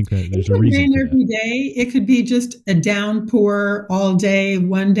 I think that there's a reason rain for every that. day. It could be just a downpour all day,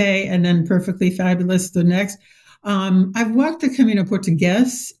 one day, and then perfectly fabulous the next. I've walked the Camino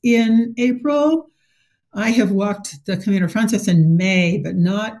Portugues in April. I have walked the Camino Frances in May, but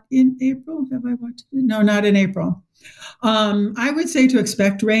not in April. Have I walked? No, not in April. I would say to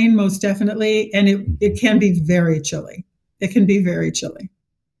expect rain, most definitely, and it can be very chilly. It can be very chilly.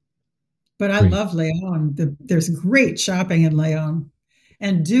 But I love Leon. There's great shopping in Leon.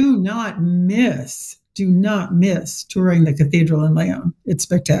 And do not miss touring the cathedral in Leon. It's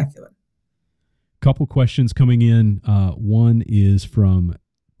spectacular. Couple questions coming in. One is from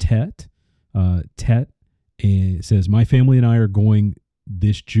Tet. Tet says, my family and I are going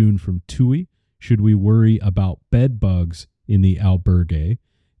this June from Tui. Should we worry about bed bugs in the albergue?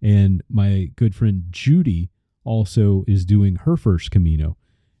 And my good friend Judy also is doing her first Camino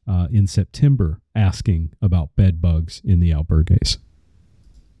in September, asking about bed bugs in the albergues.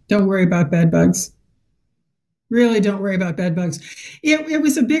 Don't worry about bed bugs. Really don't worry about bed bugs. It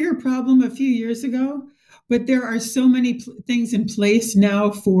was a bigger problem a few years ago, but there are so many things in place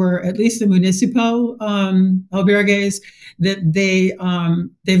now for at least the municipal albergues that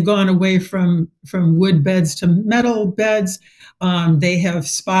they've gone away from wood beds to metal beds. They have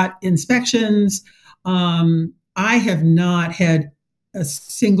spot inspections. I have not had a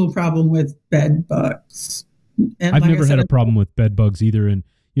single problem with bed bugs. And I've never had a problem with bed bugs either. And,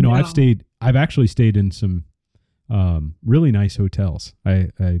 you know, no. I've actually stayed in some really nice hotels. I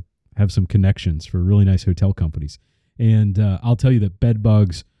have some connections for really nice hotel companies. And I'll tell you that bed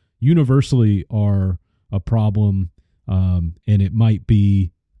bugs universally are a problem. And it might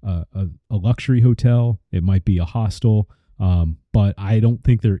be a luxury hotel. It might be a hostel. But I don't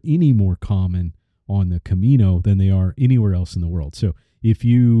think they're any more common on the Camino than they are anywhere else in the world. So if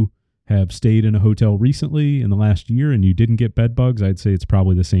you have stayed in a hotel recently in the last year and you didn't get bed bugs, I'd say it's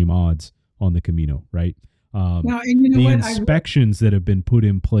probably the same odds on the Camino, right? Now, and you know the what? inspections that have been put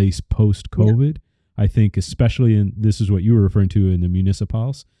in place post-COVID, I think, especially in, this is what you were referring to in the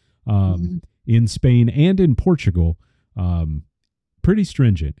municipals, in Spain and in Portugal, pretty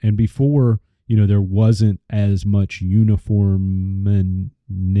stringent. And before, you know, there wasn't as much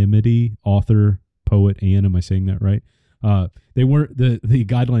uniformity, author, poet, and am I saying that right? They weren't, the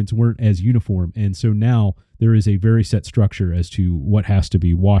guidelines weren't as uniform. And so now there is a very set structure as to what has to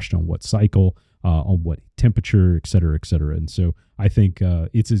be washed on what cycle, on what temperature, et cetera, et cetera. And so I think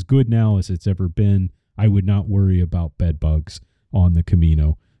it's as good now as it's ever been. I would not worry about bed bugs on the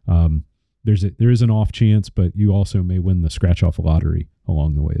Camino. There is an off chance, but you also may win the scratch off lottery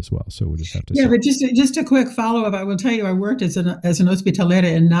along the way as well. So we'll just have to see. But just a quick follow up. I will tell you, I worked as an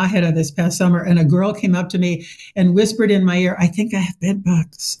hospitalera in Nájera this past summer, and a girl came up to me and whispered in my ear, "I think I have bed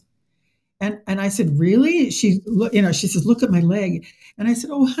bugs." And I said, "Really?" She says, "Look at my leg." And I said,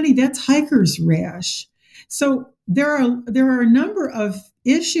 "Oh, honey, that's hiker's rash." So there are a number of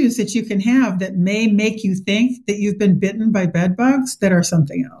issues that you can have that may make you think that you've been bitten by bed bugs that are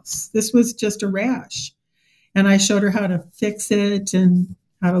something else. This was just a rash. And I showed her how to fix it and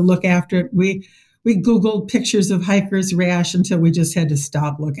how to look after it. We Googled pictures of hiker's rash until we just had to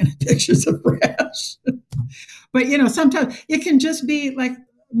stop looking at pictures of rash. But, you know, sometimes it can just be like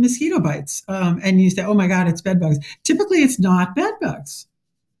mosquito bites. And you say, "Oh my God, it's bed bugs." Typically it's not bed bugs.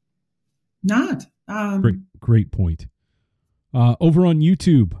 Not. Great point. Over on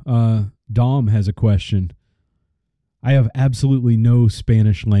YouTube, Dom has a question. I have absolutely no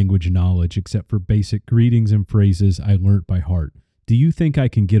Spanish language knowledge except for basic greetings and phrases I learned by heart. Do you think I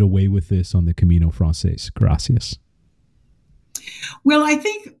can get away with this on the Camino Frances? Gracias. Well, I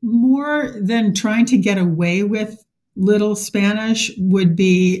think more than trying to get away with little Spanish would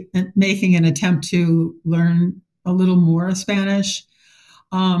be making an attempt to learn a little more Spanish.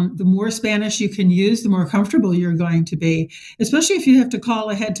 The more Spanish you can use, the more comfortable you're going to be, especially if you have to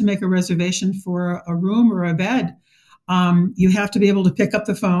call ahead to make a reservation for a room or a bed. You have to be able to pick up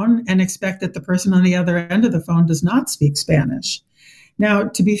the phone and expect that the person on the other end of the phone does not speak Spanish. Now,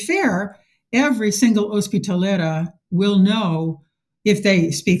 to be fair, every single hospitalera will know if they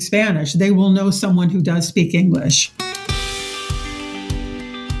speak Spanish, they will know someone who does speak English.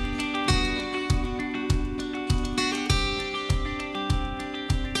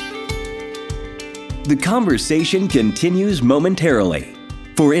 The conversation continues momentarily.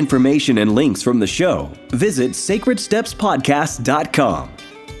 For information and links from the show, visit sacredstepspodcast.com.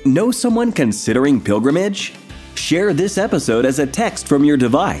 Know someone considering pilgrimage? Share this episode as a text from your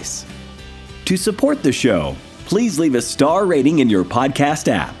device. To support the show, please leave a star rating in your podcast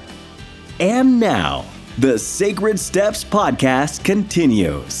app. And now, the Sacred Steps Podcast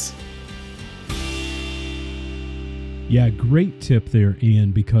continues. Yeah, great tip there,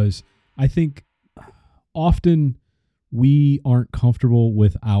 Ian, because I think often we aren't comfortable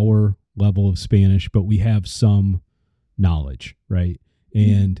with our level of Spanish, but we have some knowledge, right?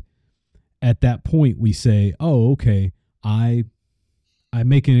 And at that point we say, oh, okay, I'm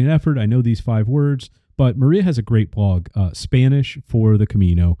making an effort. I know these 5 words, but Maria has a great blog, Spanish for the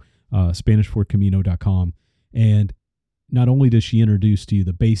Camino, SpanishForCamino.com. And not only does she introduce to you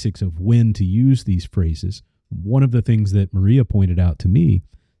the basics of when to use these phrases, one of the things that Maria pointed out to me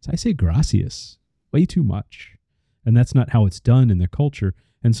is I say gracias way too much. And that's not how it's done in their culture.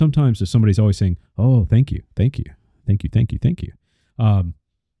 And sometimes if somebody's always saying, oh, thank you.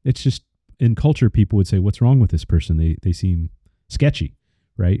 It's just in culture, people would say, what's wrong with this person? They seem sketchy,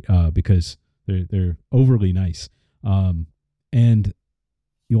 right? Because they're overly nice. And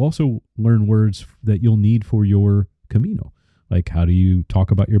you also learn words that you'll need for your Camino. Like, how do you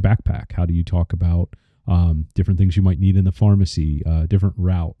talk about your backpack? How do you talk about different things you might need in the pharmacy, different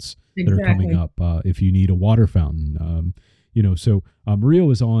routes that are coming up, if you need a water fountain, so Maria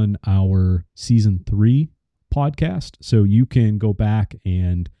was on our season 3 podcast, so you can go back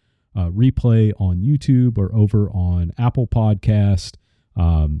and replay on YouTube or over on Apple Podcast,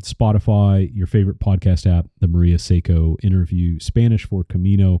 Spotify, your favorite podcast app, the Maria Seco interview, Spanish for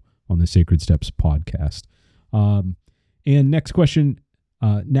Camino on the Sacred Steps podcast. And next question,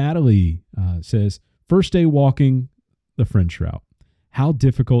 Natalie says, first day walking the French route. How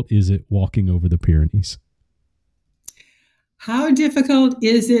difficult is it walking over the Pyrenees? How difficult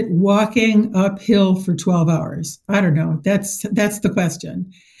is it walking uphill for 12 hours? I don't know. That's the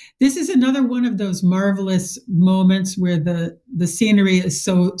question. This is another one of those marvelous moments where the scenery is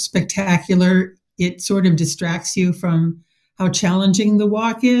so spectacular, it sort of distracts you from how challenging the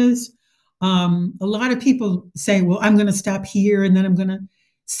walk is. A lot of people say, well, I'm going to stop here and then I'm going to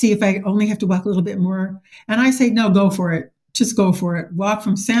see if I only have to walk a little bit more. And I say, no, go for it. Just go for it. Walk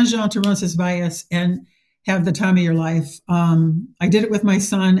from San Jean to Roncesvalles and have the time of your life. I did it with my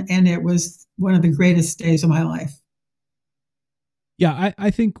son, and it was one of the greatest days of my life. Yeah,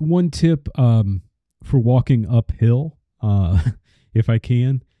 I think one tip for walking uphill, if I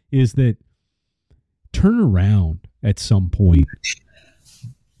can, is that turn around at some point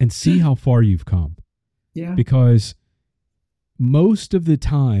and see how far you've come. Yeah. Because most of the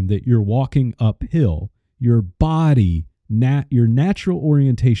time that you're walking uphill, your body, your natural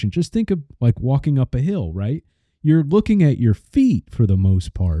orientation, just think of like walking up a hill, right? You're looking at your feet for the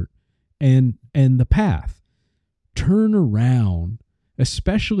most part and the path. Turn around,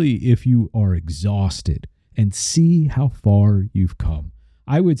 especially if you are exhausted, and see how far you've come.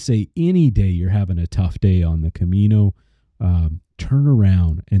 I would say any day you're having a tough day on the Camino, turn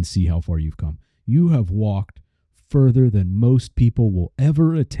around and see how far you've come. You have walked further than most people will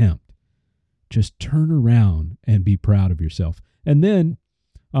ever attempt. Just turn around and be proud of yourself. And then,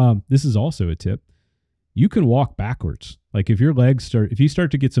 this is also a tip. You can walk backwards. Like if your legs if you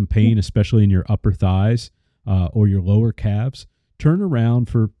start to get some pain, especially in your upper thighs or your lower calves, turn around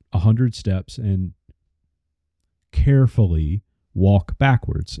for 100 steps and carefully walk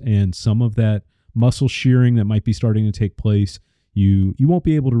backwards. And some of that muscle shearing that might be starting to take place, you won't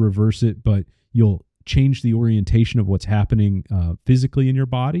be able to reverse it, but you'll change the orientation of what's happening physically in your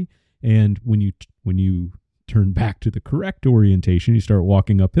body. And when you turn back to the correct orientation, you start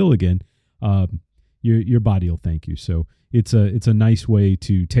walking uphill again, your body will thank you. So it's a nice way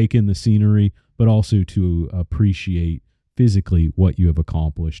to take in the scenery, but also to appreciate physically what you have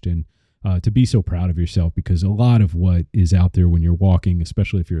accomplished, and to be so proud of yourself, because a lot of what is out there when you're walking,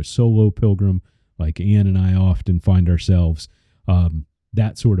 especially if you're a solo pilgrim, like Ann and I often find ourselves,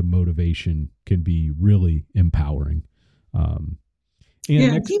 that sort of motivation can be really empowering.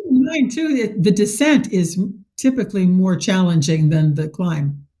 Keep in mind, too, that the descent is typically more challenging than the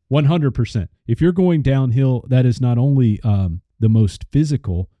climb. 100%. If you're going downhill, that is not only the most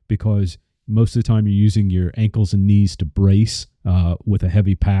physical, because most of the time you're using your ankles and knees to brace with a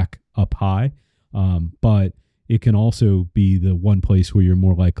heavy pack up high, but it can also be the one place where you're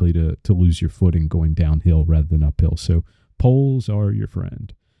more likely to lose your footing going downhill rather than uphill. So Poles are your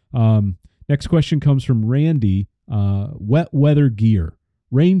friend. Next question comes from Randy. Wet weather gear,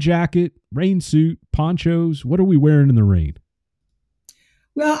 rain jacket, rain suit, ponchos. What are we wearing in the rain?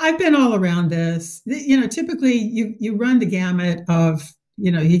 Well, I've been all around this. Typically you run the gamut of,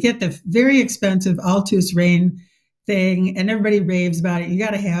 you get the very expensive Altus rain thing and everybody raves about it. You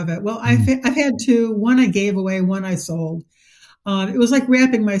got to have it. Well, I've had two. One I gave away, one I sold. It was like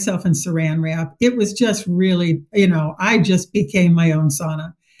wrapping myself in saran wrap. It was just really, I just became my own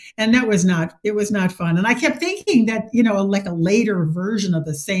sauna. And it was not fun. And I kept thinking that, like a later version of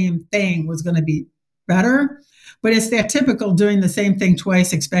the same thing was going to be better. But it's that typical doing the same thing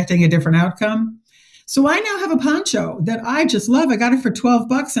twice, expecting a different outcome. So I now have a poncho that I just love. I got it for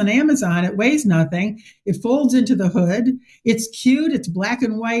 $12 on Amazon. It weighs nothing. It folds into the hood. It's cute. It's black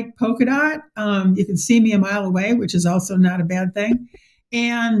and white polka dot. You can see me a mile away, which is also not a bad thing.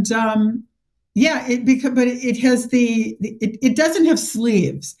 And it has it doesn't have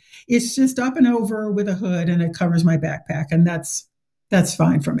sleeves. It's just up and over with a hood, and it covers my backpack, and that's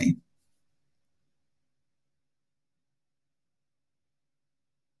fine for me.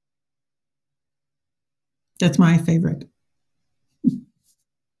 That's my favorite.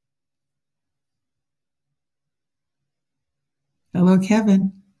 Hello,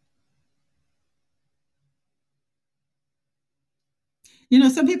 Kevin.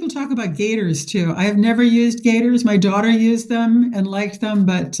 Some people talk about gaiters too. I have never used gaiters. My daughter used them and liked them,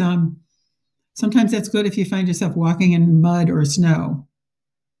 but sometimes that's good if you find yourself walking in mud or snow.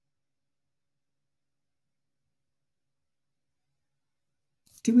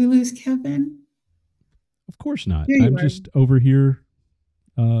 Did we lose Kevin? Of course not. I'm just over here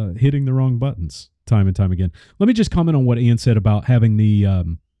hitting the wrong buttons time and time again. Let me just comment on what Ann said about having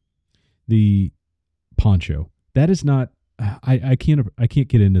the poncho. That is not. I can't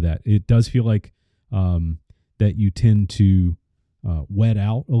get into that. It does feel like that you tend to wet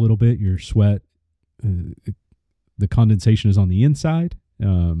out a little bit. Your sweat, the condensation is on the inside.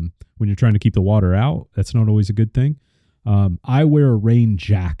 When you're trying to keep the water out, that's not always a good thing. I wear a rain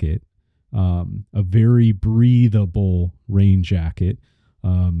jacket. A very breathable rain jacket.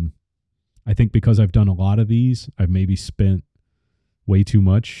 I think because I've done a lot of these, I've maybe spent way too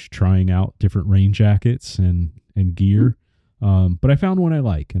much trying out different rain jackets and gear. But I found one I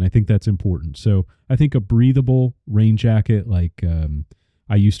like, and I think that's important. So I think a breathable rain jacket, like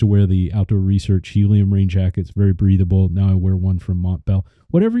I used to wear the Outdoor Research Helium rain jacket. It's very breathable. Now I wear one from Montbell.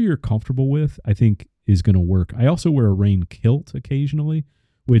 Whatever you're comfortable with, I think is going to work. I also wear a rain kilt occasionally,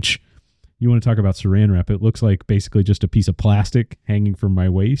 which you want to talk about saran wrap. It looks like basically just a piece of plastic hanging from my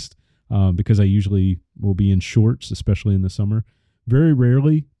waist because I usually will be in shorts, especially in the summer. Very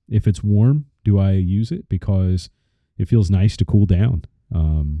rarely, if it's warm, do I use it because it feels nice to cool down.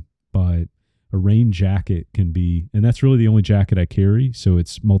 But a rain jacket can be, and that's really the only jacket I carry, so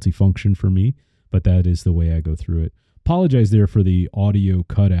it's multifunction for me, but that is the way I go through it. Apologize there for the audio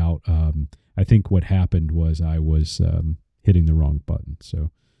cutout. I think what happened was I was hitting the wrong button. So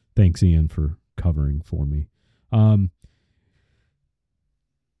thanks, Ian, for covering for me.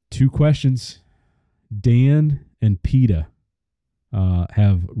 Two questions. Dan and PETA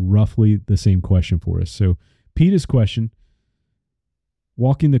have roughly the same question for us. So PETA's question,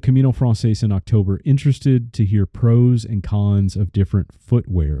 walking the Camino Frances in October, interested to hear pros and cons of different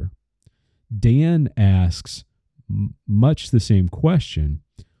footwear. Dan asks much the same question.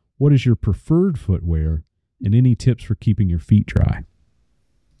 What is your preferred footwear and any tips for keeping your feet dry?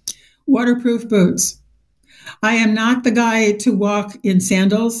 Waterproof boots. I am not the guy to walk in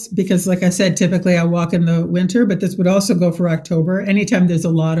sandals because, like I said, typically I walk in the winter, but this would also go for October. Anytime there's a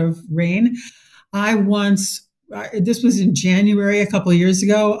lot of rain. This was in January a couple of years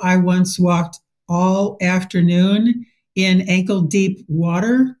ago, I once walked all afternoon in ankle deep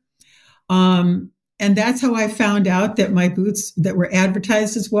water. And that's how I found out that my boots that were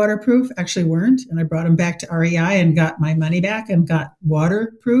advertised as waterproof actually weren't. And I brought them back to REI and got my money back and got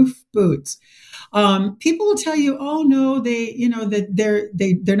waterproof boots. People will tell you, oh no,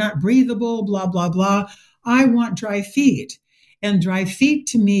 they're not breathable, blah, blah, blah. I want dry feet. And dry feet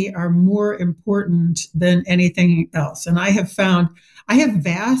to me are more important than anything else. And I have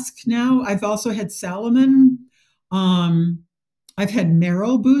Vask now. I've also had Salomon. I've had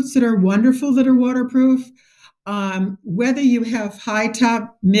Merrell boots that are wonderful, that are waterproof. Whether you have high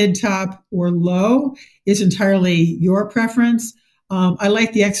top, mid top, or low is entirely your preference. I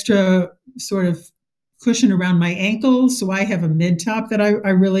like the extra sort of cushion around my ankles, so I have a mid top that I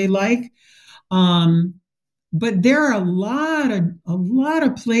really like. But there are a lot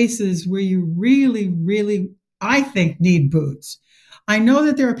of places where you really, really, I think, need boots. I know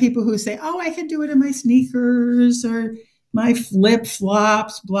that there are people who say, "Oh, I can do it in my sneakers," or my flip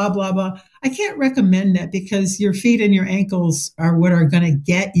flops, blah, blah, blah. I can't recommend that because your feet and your ankles are what are going to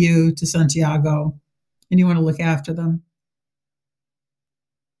get you to Santiago, and you want to look after them.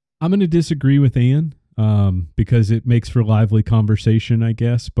 I'm going to disagree with Ann because it makes for lively conversation, I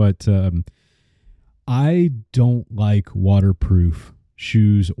guess. But I don't like waterproof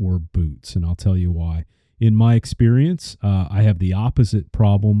shoes or boots, and I'll tell you why. In my experience, I have the opposite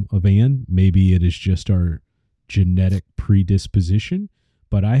problem of Ann. Maybe it is just our genetic predisposition,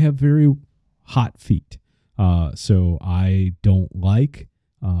 but I have very hot feet. So I don't like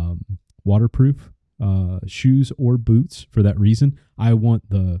waterproof shoes or boots for that reason. I want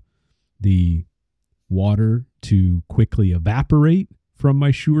the water to quickly evaporate from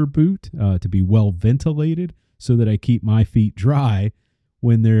my shoe or boot, to be well ventilated so that I keep my feet dry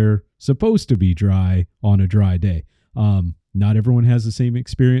when they're supposed to be dry on a dry day. Not everyone has the same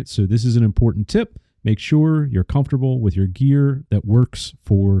experience, so this is an important tip. Make sure you're comfortable with your gear that works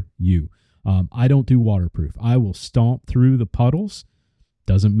for you. I don't do waterproof. I will stomp through the puddles.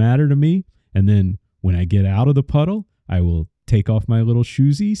 Doesn't matter to me. And then when I get out of the puddle, I will take off my little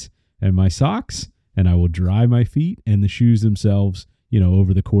shoesies and my socks, and I will dry my feet, and the shoes themselves,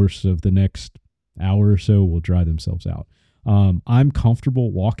 over the course of the next hour or so will dry themselves out. I'm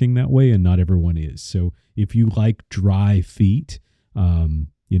comfortable walking that way, and not everyone is. So if you like dry feet,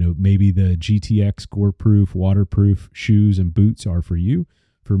 maybe the GTX Gore-Proof waterproof shoes and boots are for you.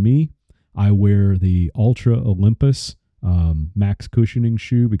 For me, I wear the Ultra Olympus max cushioning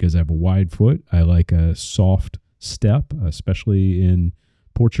shoe because I have a wide foot. I like a soft step, especially in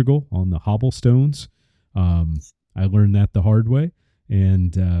Portugal on the hobblestones. I learned that the hard way,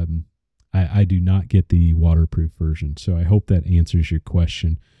 and I do not get the waterproof version. So I hope that answers your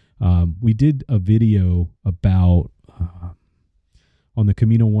question. We did a video about on the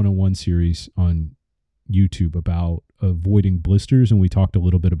Camino 101 series on YouTube about avoiding blisters, and we talked a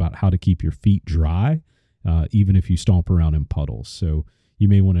little bit about how to keep your feet dry, even if you stomp around in puddles. So you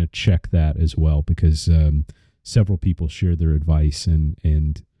may want to check that as well, because several people shared their advice,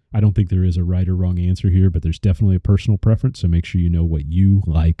 and I don't think there is a right or wrong answer here, but there's definitely a personal preference, so make sure you know what you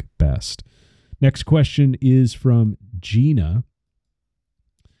like best. Next question is from Gina,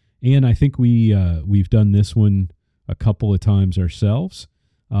 and I think we've done this one a couple of times ourselves.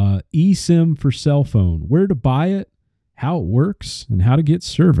 eSIM for cell phone, where to buy it, how it works, and how to get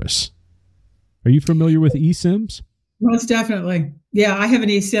service. Are you familiar with eSIMs? Most definitely. Yeah, I have an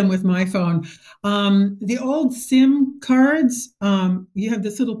eSIM with my phone. The old SIM cards, you have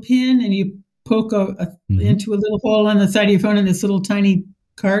this little pin and you poke into a little hole on the side of your phone and this little tiny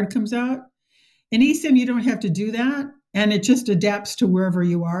card comes out. In eSIM, you don't have to do that, and it just adapts to wherever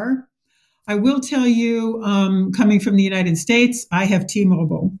you are. I will tell you, coming from the United States, I have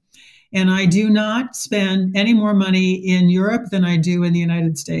T-Mobile, and I do not spend any more money in Europe than I do in the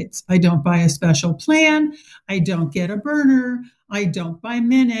United States. I don't buy a special plan. I don't get a burner. I don't buy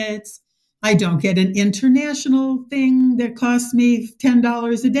minutes. I don't get an international thing that costs me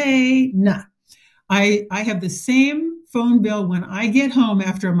 $10 a day. Nah. I have the same phone bill when I get home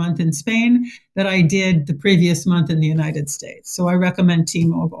after a month in Spain that I did the previous month in the United States. So I recommend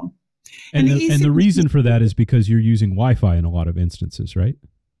T-Mobile. And the reason for that is because you're using Wi-Fi in a lot of instances, right?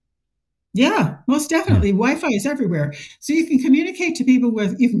 Yeah, most definitely. Yeah. Wi-Fi is everywhere. So you can communicate to people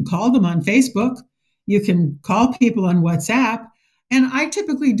you can call them on Facebook. You can call people on WhatsApp. And I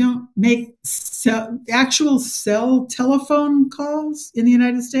typically don't make actual cell telephone calls in the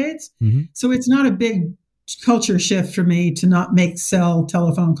United States. Mm-hmm. So it's not a big culture shift for me to not make cell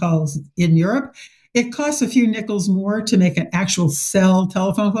telephone calls in Europe. It costs a few nickels more to make an actual cell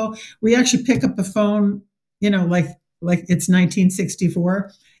telephone call. We actually pick up the phone, like it's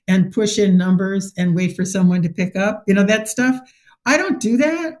 1964 and push in numbers and wait for someone to pick up, that stuff. I don't do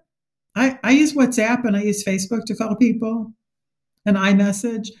that. I use WhatsApp and I use Facebook to call people and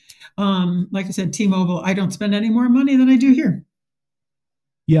iMessage. Like I said, T-Mobile, I don't spend any more money than I do here.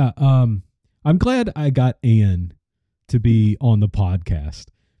 Yeah. I'm glad I got Ann to be on the podcast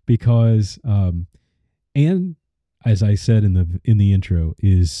because Ann, as I said in the intro,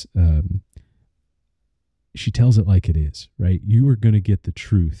 is she tells it like it is, right? You are going to get the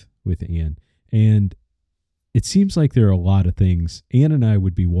truth with Ann. And it seems like there are a lot of things. Ann and I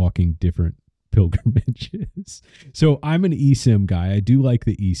would be walking different pilgrimages. So I'm an eSIM guy. I do like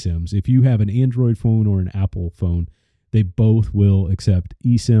the eSIMs. If you have an Android phone or an Apple phone, they both will accept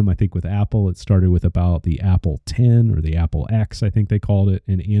eSIM. I think with Apple, it started with about the Apple 10 or the Apple X, I think they called it.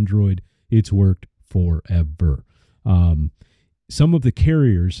 And Android, it's worked forever. Some of the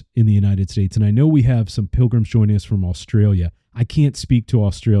carriers in the United States, and I know we have some pilgrims joining us from Australia. I can't speak to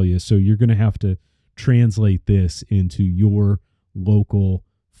Australia, so you're going to have to translate this into your local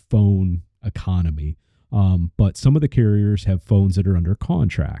phone economy. But some of the carriers have phones that are under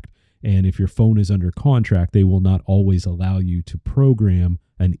contract. And if your phone is under contract, they will not always allow you to program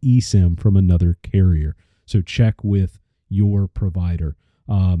an eSIM from another carrier. So check with your provider.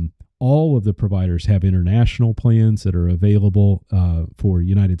 All of the providers have international plans that are available for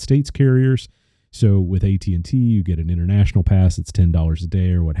United States carriers. So with AT&T, you get an international pass. It's $10 a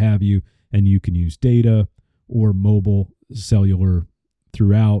day or what have you. And you can use data or mobile cellular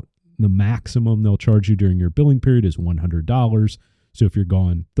throughout. The maximum they'll charge you during your billing period is $100. So if you're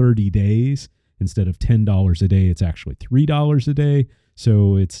gone 30 days, instead of $10 a day, it's actually $3 a day.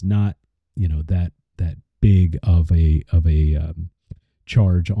 So it's not, that big of a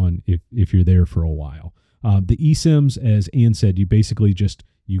charge on if you're there for a while. The eSIMs, as Ann said, you basically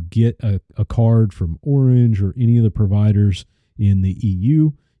you get a card from Orange or any of the providers in the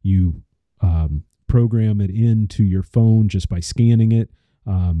EU. You program it into your phone just by scanning it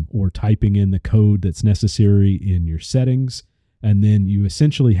or typing in the code that's necessary in your settings. And then you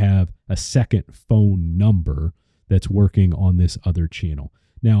essentially have a second phone number that's working on this other channel.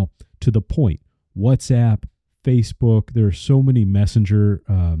 Now, to the point, WhatsApp, Facebook, there are so many messenger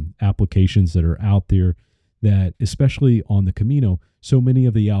applications that are out there that, especially on the Camino, so many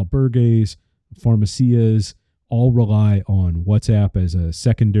of the albergues, pharmacias, all rely on WhatsApp as a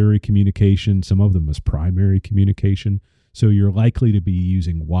secondary communication, some of them as primary communication. So you're likely to be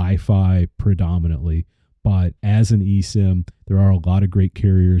using Wi-Fi predominantly. But as an eSIM, there are a lot of great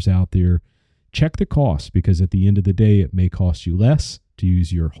carriers out there. Check the cost, because at the end of the day, it may cost you less to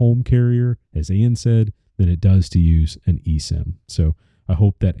use your home carrier, as Ann said, than it does to use an eSIM. So I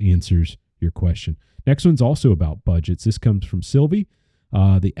hope that answers your question. Next one's also about budgets. This comes from Sylvie.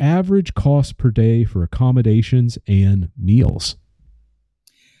 The average cost per day for accommodations and meals.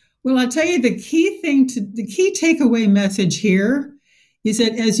 Well, I'll tell you the key takeaway message here is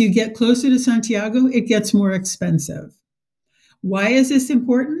that as you get closer to Santiago, it gets more expensive. Why is this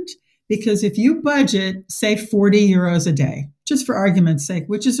important? Because if you budget, say, 40 euros a day, just for argument's sake,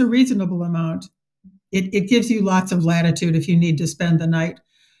 which is a reasonable amount, it gives you lots of latitude if you need to spend the night.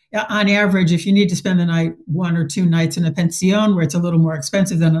 On average, if you need to spend the night 1 or 2 nights in a pension where it's a little more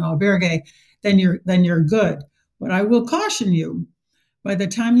expensive than an albergue, then you're good. But I will caution you, by the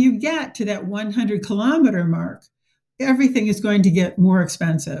time you get to that 100-kilometer mark, everything is going to get more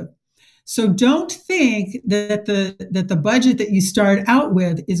expensive. So don't think that the budget that you start out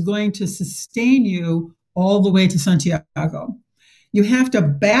with is going to sustain you all the way to Santiago. You have to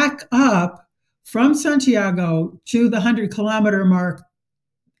back up from Santiago to the 100-kilometer mark,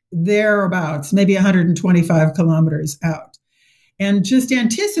 thereabouts, maybe 125 kilometers out, and just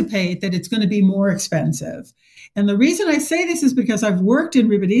anticipate that it's going to be more expensive. And the reason I say this is because I've worked in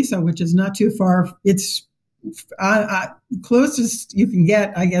Ribadizzo, which is not too far. It's closest you can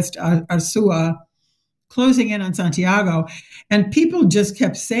get, I guess, to Arzúa, closing in on Santiago. And people just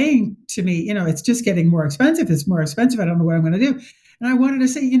kept saying to me, it's just getting more expensive. It's more expensive. I don't know what I'm going to do. And I wanted to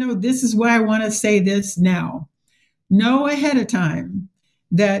say, this is why I want to say this now. Know ahead of time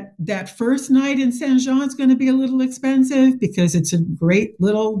that first night in Saint-Jean is going to be a little expensive because it's a great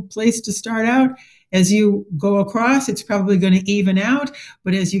little place to start out. As you go across, it's probably going to even out,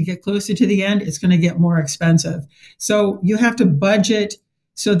 but as you get closer to the end, it's going to get more expensive. So you have to budget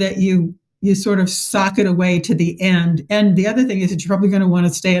so that you sort of sock it away to the end. And the other thing is that you're probably going to want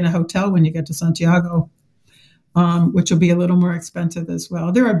to stay in a hotel when you get to Santiago, which will be a little more expensive as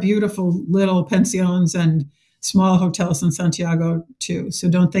well. There are beautiful little pensions and small hotels in Santiago too. So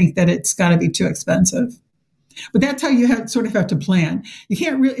don't think that it's got to be too expensive. But that's how you have to plan. You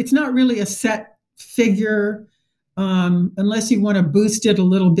can't really, it's not really a set figure unless you want to boost it a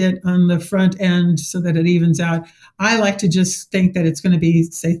little bit on the front end so that it evens out. I like to just think that it's going to be,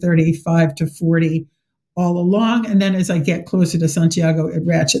 say, 35 to 40 all along. And then as I get closer to Santiago, it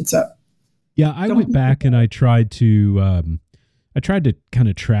ratchets up. Yeah, I went back and I tried to kind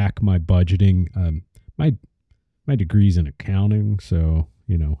of track my budgeting. My degree's in accounting, so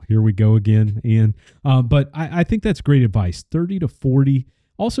here we go again, Ian. But I think that's great advice. 30 to 40.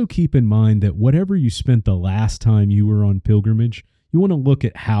 Also keep in mind that whatever you spent the last time you were on pilgrimage, you want to look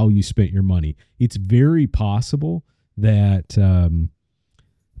at how you spent your money. It's very possible that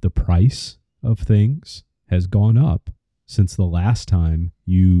the price of things has gone up since the last time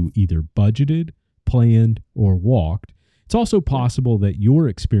you either budgeted, planned, or walked. It's also possible that your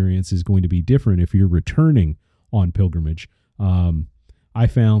experience is going to be different if you're returning on pilgrimage. I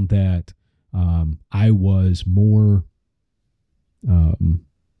found that I was more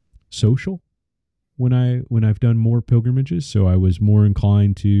social when I've done more pilgrimages, so I was more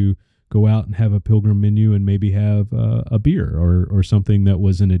inclined to go out and have a pilgrim menu and maybe have a beer or something that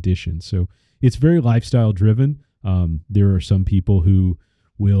was an addition. So it's very lifestyle driven. There are some people who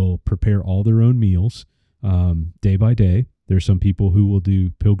will prepare all their own meals day by day. There's some people who will do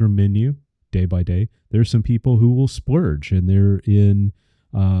pilgrim menu day by day. There's some people who will splurge, and they're in,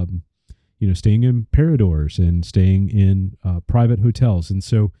 staying in Paradors and staying in private hotels. And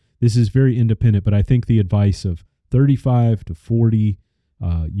so this is very independent, but I think the advice of 35 to 40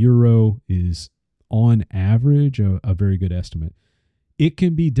 euro is on average a very good estimate. It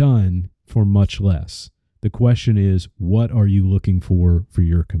can be done for much less. The question is, what are you looking for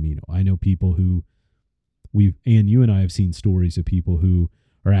your Camino? I know people who and you and I have seen stories of people who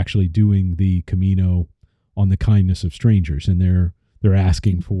are actually doing the Camino on the kindness of strangers, and they're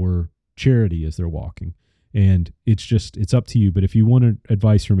asking for charity as they're walking. And it's up to you. But if you want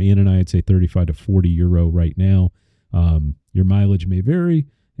advice from Ann and I, I'd say 35 to 40 euro right now. Your mileage may vary,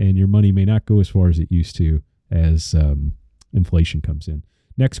 and your money may not go as far as it used to as inflation comes in.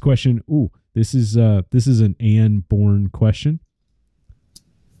 Next question. Ooh, this is an Ann-born question.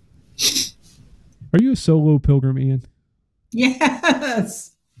 Are you a solo pilgrim, Ann?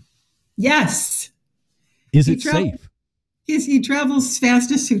 Yes. Yes. Is it safe? He travels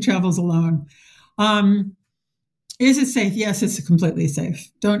fastest who travels alone. Is it safe? Yes, it's completely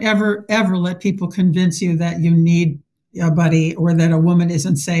safe. Don't ever let people convince you that you need a buddy or that a woman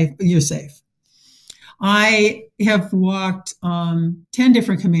isn't safe. You're safe. I have walked 10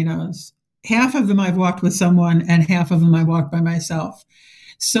 different Caminos. Half of them I've walked with someone, and half of them I walked by myself.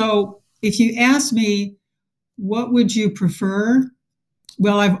 So if you ask me, what would you prefer?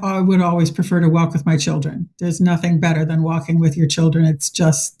 Well, I would always prefer to walk with my children. There's nothing better than walking with your children. It's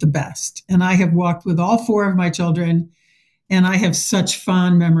just the best. And I have walked with all 4 of my children, and I have such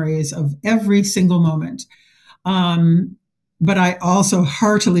fond memories of every single moment. But I also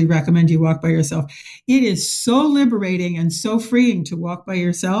heartily recommend you walk by yourself. It is so liberating and so freeing to walk by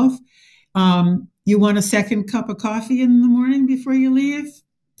yourself. You want a second cup of coffee in the morning before you leave?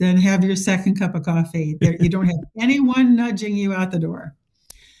 Then have your second cup of coffee. You don't have anyone nudging you out the door.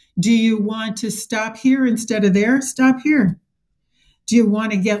 Do you want to stop here instead of there? Stop here. Do you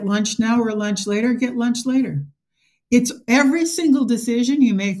want to get lunch now or lunch later? Get lunch later. It's every single decision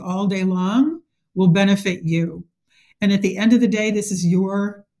you make all day long will benefit you. And at the end of the day, this is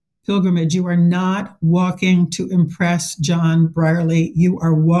your pilgrimage. You are not walking to impress John Brierley. You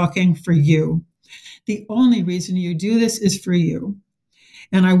are walking for you. The only reason you do this is for you.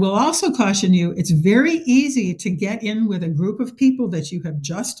 And I will also caution you, it's very easy to get in with a group of people that you have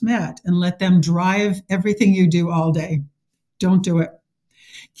just met and let them drive everything you do all day. Don't do it.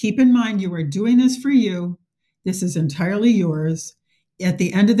 Keep in mind, you are doing this for you. This is entirely yours. At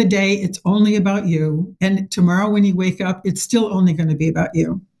the end of the day, it's only about you. And tomorrow when you wake up, it's still only going to be about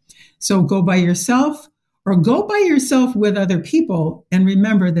you. So go by yourself or go by yourself with other people, and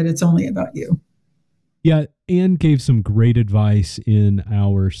remember that it's only about you. Yeah, Ann gave some great advice in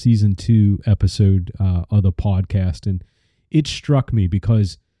our season 2 episode of the podcast, and it struck me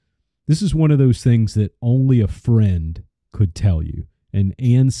because this is one of those things that only a friend could tell you. And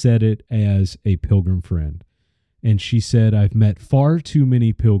Ann said it as a pilgrim friend. And she said, I've met far too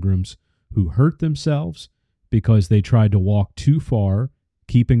many pilgrims who hurt themselves because they tried to walk too far,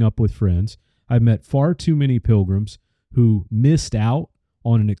 keeping up with friends. I've met far too many pilgrims who missed out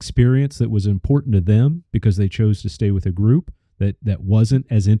on an experience that was important to them because they chose to stay with a group that wasn't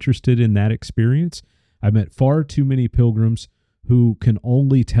as interested in that experience. I met far too many pilgrims who can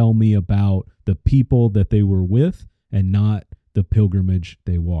only tell me about the people that they were with and not the pilgrimage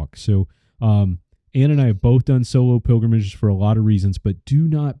they walk. So Ann and I have both done solo pilgrimages for a lot of reasons, but do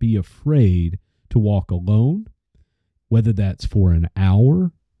not be afraid to walk alone, whether that's for an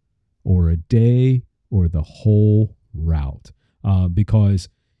hour or a day or the whole route. Because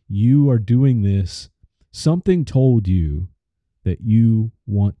you are doing this, something told you that you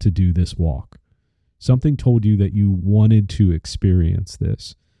want to do this walk. Something told you that you wanted to experience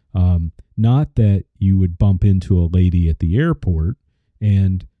this. Not that you would bump into a lady at the airport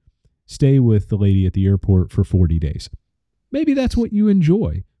and stay with the lady at the airport for 40 days. Maybe that's what you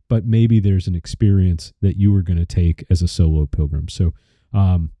enjoy, but maybe there's an experience that you were going to take as a solo pilgrim. So,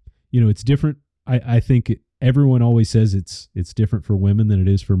 it's different. I think everyone always says it's different for women than it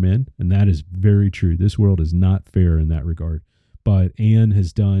is for men, and that is very true. This world is not fair in that regard. But Ann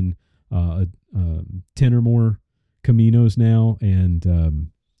has done 10 or more Caminos now, and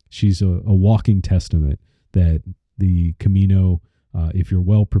she's a walking testament that the Camino, if you're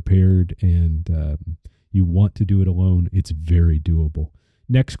well prepared and you want to do it alone, it's very doable.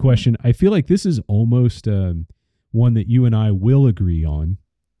 Next question. I feel like this is almost one that you and I will agree on.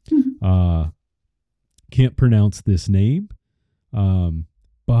 Can't pronounce this name.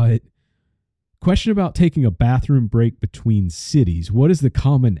 But question about taking a bathroom break between cities. What is the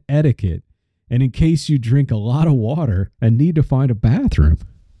common etiquette? And in case you drink a lot of water and need to find a bathroom.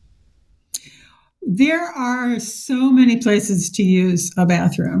 There are so many places to use a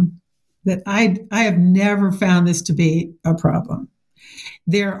bathroom that I have never found this to be a problem.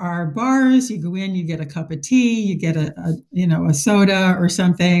 There are bars, you go in, you get a cup of tea, you get a soda or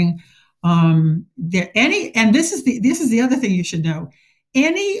something. And this is the other thing you should know.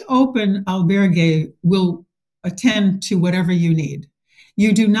 Any open albergue will attend to whatever you need.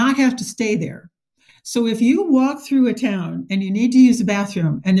 You do not have to stay there. So if you walk through a town and you need to use a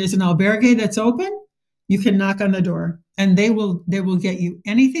bathroom and there's an albergue that's open, you can knock on the door and they will get you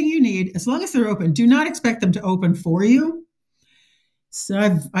anything you need as long as they're open. Do not expect them to open for you.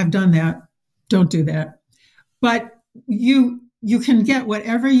 So I've done that. Don't do that. But you can get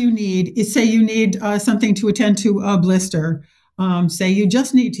whatever you need. Say you need something to attend to a blister. Say you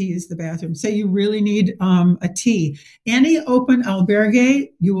just need to use the bathroom. Say you really need a tea. Any open albergue,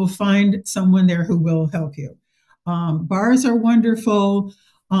 you will find someone there who will help you. Bars are wonderful.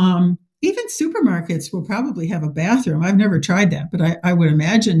 Even supermarkets will probably have a bathroom. I've never tried that, but I would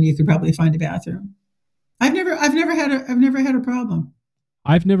imagine you could probably find a bathroom. I've never had a problem.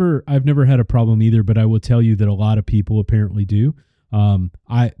 I've never had a problem either, but I will tell you that a lot of people apparently do.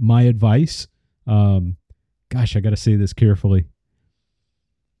 My advice, gosh, I got to say this carefully.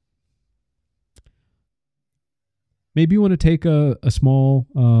 Maybe you want to take a small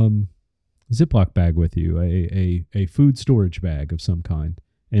Ziploc bag with you, a food storage bag of some kind.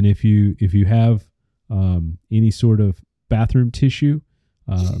 And if you have any sort of bathroom tissue,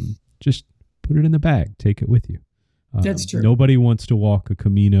 just put it in the bag. Take it with you. That's true. Nobody wants to walk a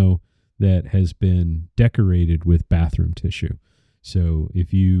Camino that has been decorated with bathroom tissue. So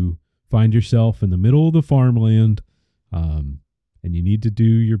if you find yourself in the middle of the farmland and you need to do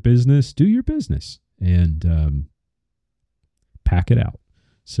your business, and pack it out.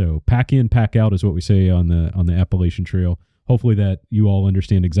 So pack in, pack out is what we say on the Appalachian Trail. Hopefully that you all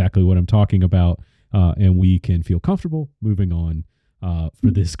understand exactly what I'm talking about, and we can feel comfortable moving on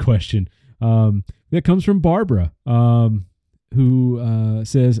for this question. That comes from Barbara, who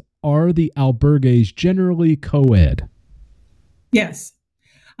says, are the albergues generally co-ed? Yes.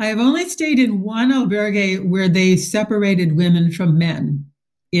 I have only stayed in one albergue where they separated women from men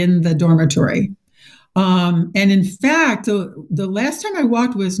in the dormitory. And in fact, the last time I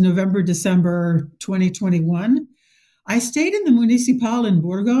walked was November, December 2021. I stayed in the Municipal in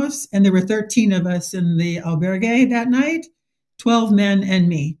Burgos, and there were 13 of us in the albergue that night, 12 men and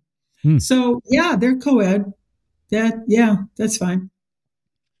me. So, yeah, they're co-ed. That's fine.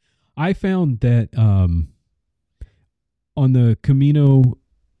 I found that on the Camino,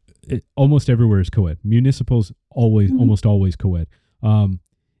 almost everywhere is co-ed. Municipal's almost always co-ed.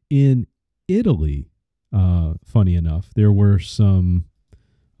 In Italy, funny enough, there were some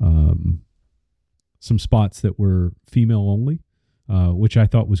spots that were female only, which I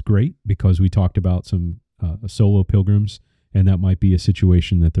thought was great because we talked about some solo pilgrims, and that might be a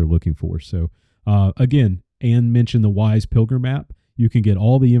situation that they're looking for. So again, Anne mentioned the Wise Pilgrim app. You can get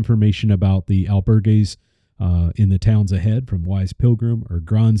all the information about the albergues in the towns ahead from Wise Pilgrim or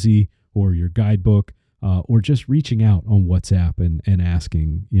Granzi or your guidebook, or just reaching out on WhatsApp and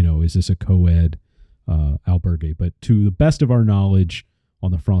asking, is this a co-ed albergue? But to the best of our knowledge,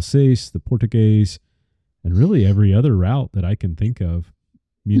 on the Francés, the Portuguese, and really every other route that I can think of,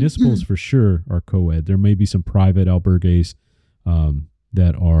 municipals for sure are co-ed. There may be some private albergues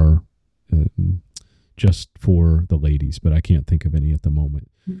that are just for the ladies, but I can't think of any at the moment.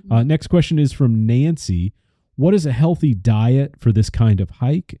 Next question is from Nancy. What is a healthy diet for this kind of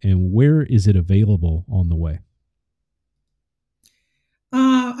hike, and where is it available on the way?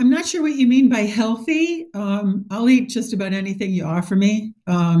 I'm not sure what you mean by healthy. I'll eat just about anything you offer me.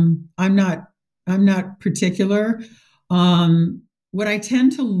 I'm not particular. What I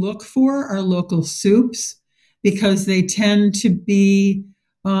tend to look for are local soups because they tend to be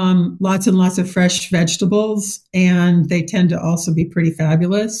lots and lots of fresh vegetables, and they tend to also be pretty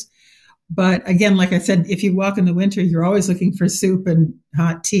fabulous. But again, like I said, if you walk in the winter, you're always looking for soup and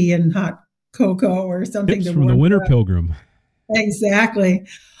hot tea and hot cocoa or something. Tips from the Winter Pilgrim. Exactly.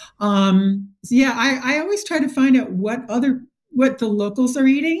 I always try to find out what the locals are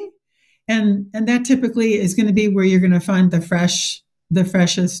eating. And that typically is going to be where you're going to find the freshest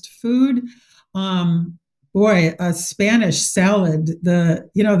food. A Spanish salad.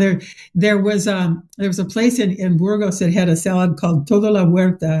 There was a place in Burgos that had a salad called Toda la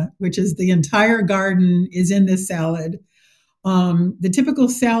Huerta, which is the entire garden is in this salad. The typical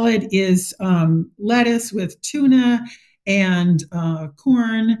salad is lettuce with tuna and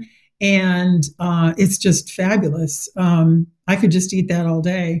corn, and it's just fabulous. I could just eat that all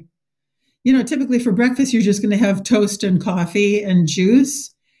day. Typically for breakfast, you're just going to have toast and coffee and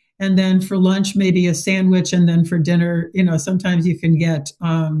juice. And then for lunch, maybe a sandwich. And then for dinner, sometimes you can get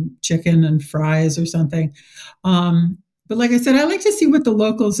chicken and fries or something. But like I said, I like to see what the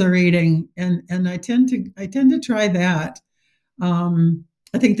locals are eating. And I tend to try that.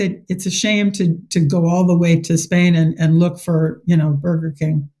 I think that it's a shame to go all the way to Spain and look for, Burger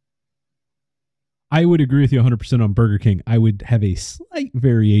King. I would agree with you 100% on Burger King. I would have a slight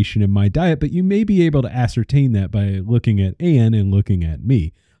variation in my diet, but you may be able to ascertain that by looking at Ann and looking at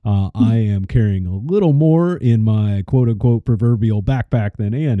me. I am carrying a little more in my quote-unquote proverbial backpack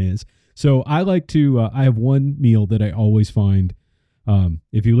than Ann is. So I like to, I have one meal that I always find,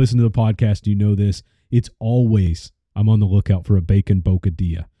 if you listen to the podcast, you know this, it's always, I'm on the lookout for a bacon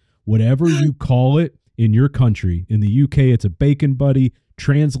bocadilla. Whatever you call it in your country, in the UK, it's a bacon buddy.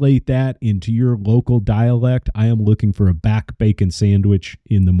 Translate that into your local dialect. I am looking for a back bacon sandwich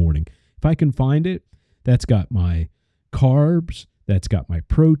in the morning. If I can find it, that's got my carbs, that's got my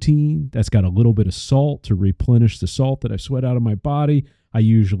protein, that's got a little bit of salt to replenish the salt that I sweat out of my body. I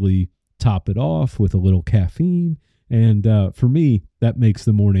usually top it off with a little caffeine. And for me, that makes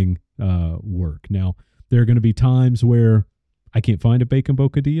the morning work. Now, there are going to be times where I can't find a bacon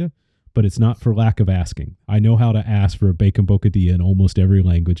bocadilla, but it's not for lack of asking. I know how to ask for a bacon bocadilla in almost every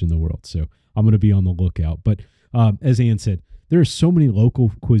language in the world. So I'm going to be on the lookout. But as Ann said, there are so many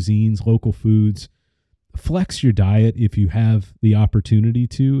local cuisines, local foods. Flex your diet if you have the opportunity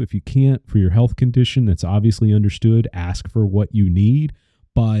to. If you can't, for your health condition, that's obviously understood. Ask for what you need.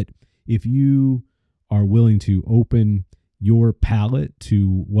 But if you are willing to open your palate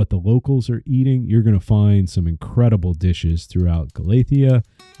to what the locals are eating, you're going to find some incredible dishes throughout Galicia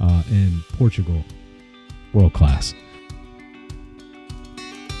and Portugal. World class.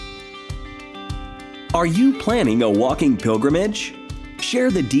 Are you planning a walking pilgrimage?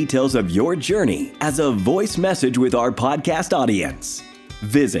 Share the details of your journey as a voice message with our podcast audience.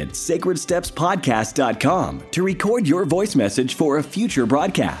 Visit sacredstepspodcast.com to record your voice message for a future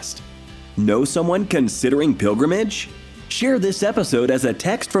broadcast. Know someone considering pilgrimage? Share this episode as a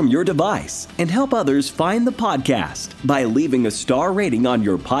text from your device and help others find the podcast by leaving a star rating on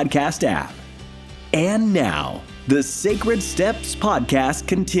your podcast app. And now, the Sacred Steps podcast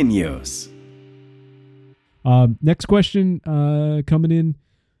continues. Next question coming in.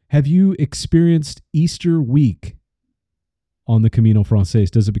 Have you experienced Easter week on the Camino Frances?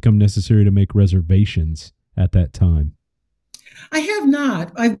 Does it become necessary to make reservations at that time? I have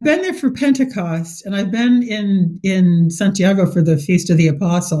not. I've been there for Pentecost, and I've been in Santiago for the Feast of the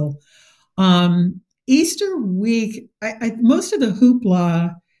Apostle. Easter week, most of the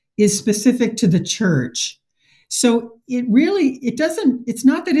hoopla is specific to the church. So it's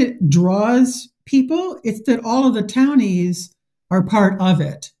not that it draws people, it's that all of the townies are part of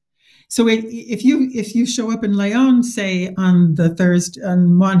it. So if you show up in Leon, say on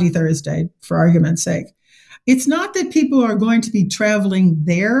Maundy Thursday, for argument's sake, it's not that people are going to be traveling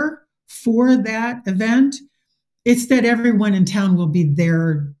there for that event. It's that everyone in town will be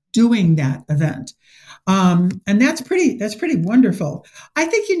there doing that event. And that's pretty wonderful. I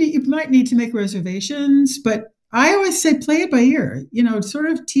think you might need to make reservations, but I always say play it by ear, sort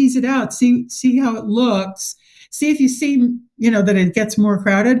of tease it out, see how it looks, see if you see, that it gets more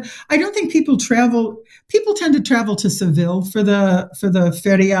crowded. I don't think people tend to travel to Seville for the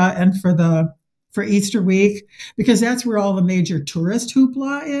feria and for Easter week, because that's where all the major tourist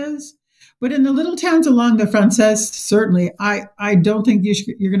hoopla is. But in the little towns along the Frances, certainly, I don't think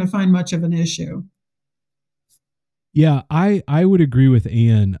you're going to find much of an issue. Yeah, I would agree with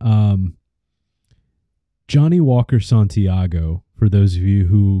Ann. Johnny Walker Santiago, for those of you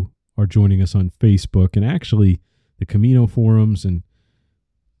who are joining us on Facebook, and actually the Camino forums and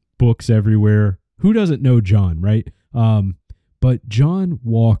books everywhere. Who doesn't know John, right? But John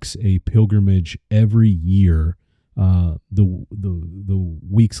walks a pilgrimage every year, the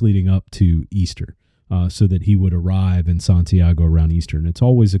weeks leading up to Easter, so that he would arrive in Santiago around Easter. And it's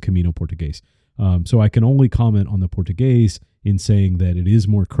always a Camino Portugués. So I can only comment on the Portugués in saying that it is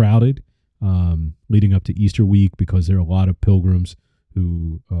more crowded leading up to Easter week, because there are a lot of pilgrims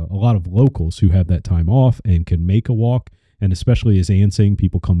a lot of locals who have that time off and can make a walk. And especially, as Ann's saying,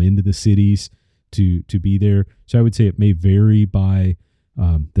 people come into the cities to be there. So I would say it may vary by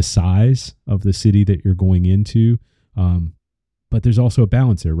the size of the city that you're going into. But there's also a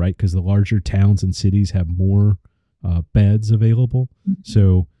balance there, right? Because the larger towns and cities have more beds available. Mm-hmm.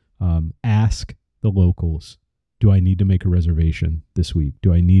 So ask the locals do I need to make a reservation this week?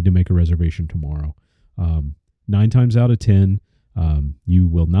 Do I need to make a reservation tomorrow? 9 times out of 10, you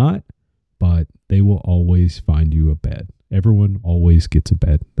will not, but they will always find you a bed. Everyone always gets a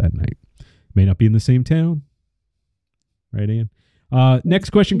bed that night. May not be in the same town. Right, Ann?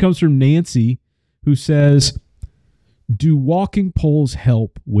 Next question comes from Nancy, who says, do walking poles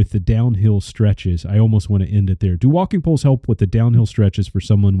help with the downhill stretches? I almost want to end it there. Do walking poles help with the downhill stretches for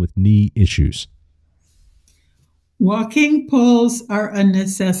someone with knee issues? Walking poles are a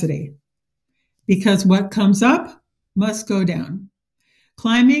necessity because what comes up must go down.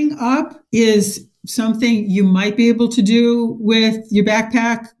 Climbing up is something you might be able to do with your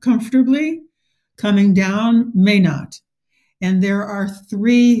backpack comfortably. Coming down may not. And there are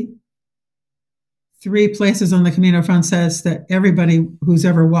three places on the Camino Frances that everybody who's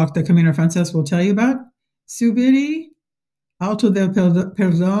ever walked the Camino Frances will tell you about. Zubiri, Alto del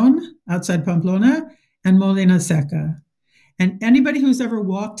Perdón, outside Pamplona, and Molina Seca. And anybody who's ever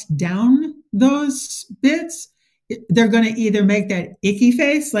walked down those bits, they're going to either make that icky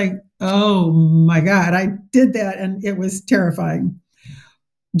face, like, oh my God, I did that and it was terrifying.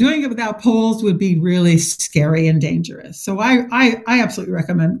 Doing it without poles would be really scary and dangerous. So I absolutely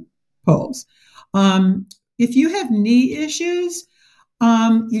recommend poles. If you have knee issues,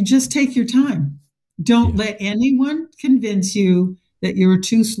 you just take your time. Don't let anyone convince you that you're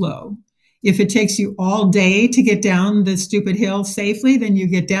too slow. If it takes you all day to get down the stupid hill safely, then you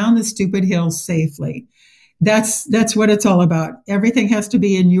get down the stupid hill safely. That's what it's all about. Everything has to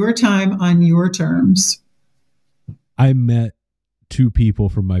be in your time on your terms. I met 2 people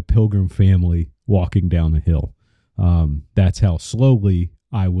from my pilgrim family walking down the hill. That's how slowly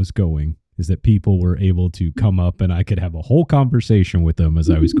I was going, is that people were able to come up and I could have a whole conversation with them as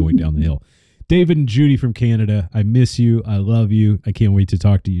I was going down the hill. David and Judy from Canada, I miss you. I love you. I can't wait to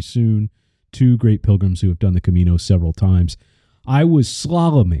talk to you soon. 2 great pilgrims who have done the Camino several times. I was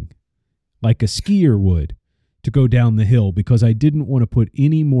slaloming like a skier would to go down the hill because I didn't want to put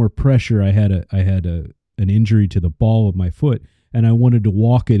any more pressure. I had an injury to the ball of my foot, and I wanted to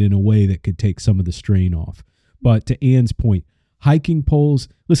walk it in a way that could take some of the strain off. But to Ann's point, hiking poles,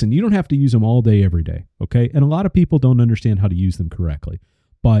 listen, you don't have to use them all day, every day, okay? And a lot of people don't understand how to use them correctly,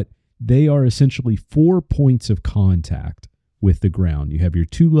 but they are essentially 4 points of contact with the ground. You have your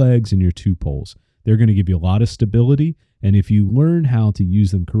 2 legs and your 2 poles. They're going to give you a lot of stability, and if you learn how to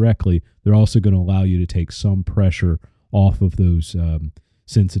use them correctly, they're also going to allow you to take some pressure off of those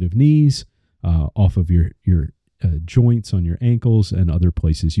sensitive knees, off of your joints on your ankles and other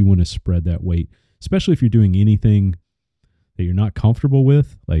places. You want to spread that weight, especially if you're doing anything that you're not comfortable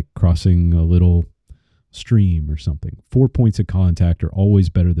with, like crossing a little stream or something. 4 points of contact are always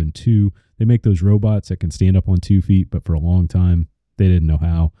better than 2. They make those robots that can stand up on 2 feet, but for a long time, they didn't know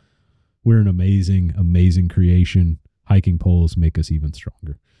how. We're an amazing, amazing creation. Hiking poles make us even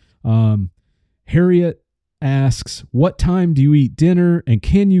stronger. Harriet asks, what time do you eat dinner, and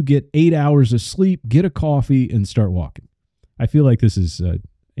can you get 8 hours of sleep, get a coffee, and start walking? I feel like this is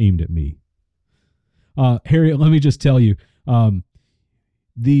aimed at me. Harriet, let me just tell you,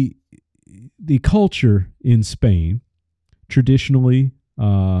 the culture in Spain traditionally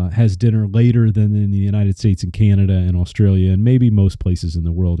has dinner later than in the United States and Canada and Australia and maybe most places in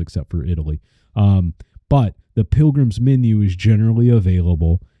the world except for Italy. But the Pilgrim's menu is generally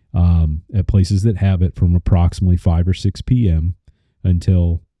available at places that have it from approximately 5 or 6 p.m.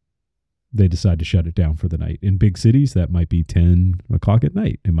 until they decide to shut it down for the night. In big cities, that might be 10 o'clock at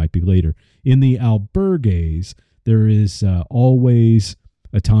night. It might be later. In the albergues, there is always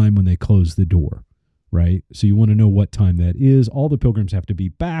a time when they close the door, right? So you want to know what time that is. All the pilgrims have to be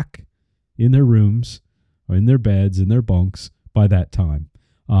back in their rooms or in their beds, in their bunks by that time.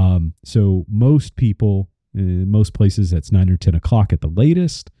 So most people, most places, that's 9 or 10 o'clock at the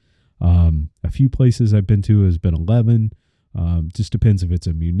latest. A few places I've been to has been 11. Just depends if it's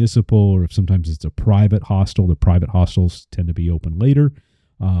a municipal or if sometimes it's a private hostel. The private hostels tend to be open later.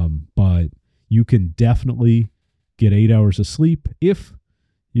 But you can definitely get 8 hours of sleep if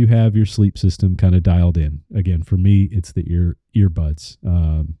you have your sleep system kind of dialed in. Again, for me, it's the earbuds,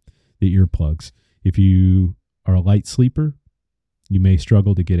 the earplugs. If you are a light sleeper, you may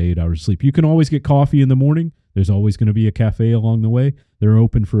struggle to get 8 hours of sleep. You can always get coffee in the morning. There's always going to be a cafe along the way. They're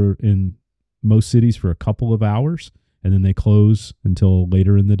open in most cities for a couple of hours, and then they close until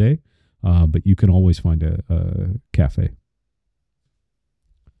later in the day. But you can always find a cafe.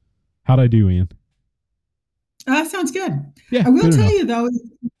 How'd I do, Ann? Sounds good. Yeah, I will tell enough. you, though.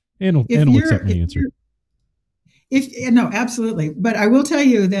 Ann will accept my answer. No, absolutely. But I will tell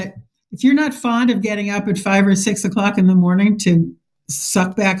you that if you're not fond of getting up at 5 or 6 o'clock in the morning to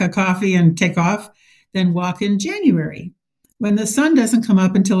suck back a coffee and take off, than walk in January when the sun doesn't come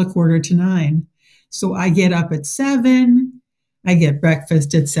up until 8:45. So I get up at 7, I get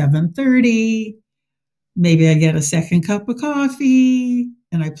breakfast at 7:30, maybe I get a second cup of coffee,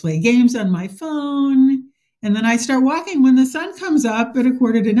 and I play games on my phone. And then I start walking when the sun comes up at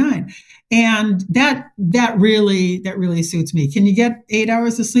 8:45. And that really suits me. Can you get 8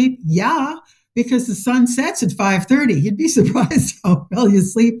 hours of sleep? Yeah, because the sun sets at 5:30. You'd be surprised how well you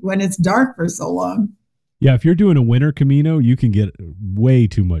sleep when it's dark for so long. Yeah, if you're doing a winter Camino, you can get way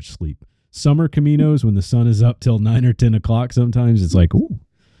too much sleep. Summer Caminos, when the sun is up till 9 or 10 o'clock, sometimes it's like, ooh,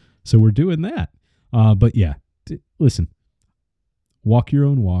 so we're doing that. But yeah, listen, walk your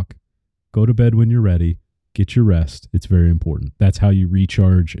own walk, go to bed when you're ready, get your rest. It's very important. That's how you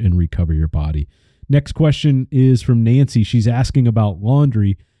recharge and recover your body. Next question is from Nancy. She's asking about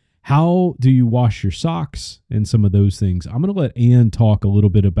laundry. How do you wash your socks and some of those things? I'm going to let Ann talk a little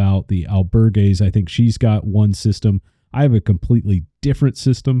bit about the albergues. I think she's got one system. I have a completely different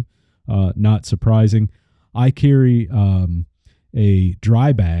system. Not surprising. I carry a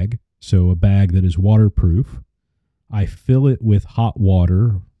dry bag, so a bag that is waterproof. I fill it with hot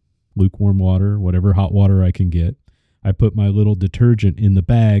water, lukewarm water, whatever hot water I can get. I put my little detergent in the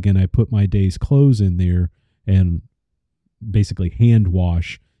bag, and I put my day's clothes in there and basically hand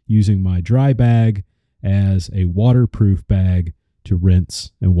wash using my dry bag as a waterproof bag to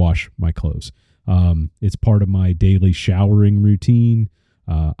rinse and wash my clothes. It's part of my daily showering routine.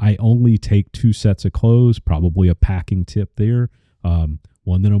 I only take 2 sets of clothes, probably a packing tip there.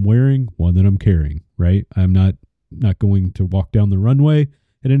 One that I'm wearing, one that I'm carrying, right? I'm not going to walk down the runway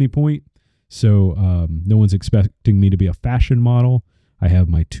at any point. So no one's expecting me to be a fashion model. I have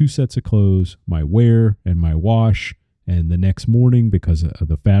my 2 sets of clothes, my wear and my wash. And the next morning, because of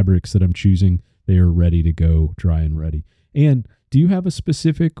the fabrics that I'm choosing, they are ready to go, dry and ready. And do you have a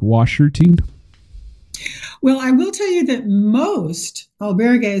specific wash routine? Well, I will tell you that most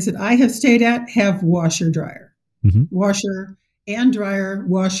albergues that I have stayed at have washer dryer. Mm-hmm. Washer and dryer,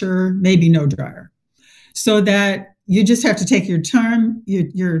 washer, maybe no dryer. So that you just have to take your turn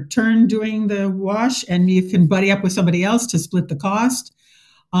doing the wash, and you can buddy up with somebody else to split the cost.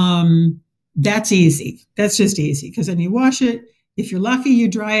 That's easy. That's just easy, because then you wash it. If you're lucky, you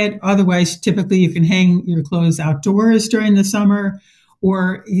dry it. Otherwise, typically you can hang your clothes outdoors during the summer,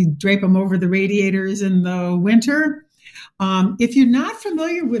 or you drape them over the radiators in the winter. If you're not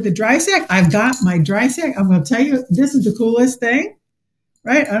familiar with the dry sack, I've got my dry sack. I'm going to tell you, this is the coolest thing,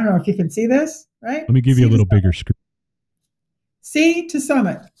 right? I don't know if you can see this, right? Let me give you a little bigger screen. Sea to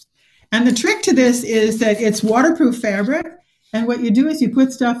summit. And the trick to this is that it's waterproof fabric. And what you do is you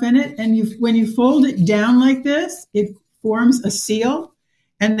put stuff in it, and when you fold it down like this, it forms a seal,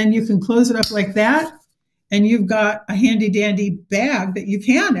 and then you can close it up like that. And you've got a handy dandy bag that you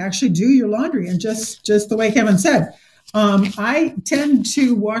can actually do your laundry in, just the way Kevin said. I tend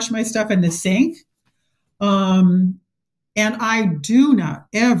to wash my stuff in the sink. And I do not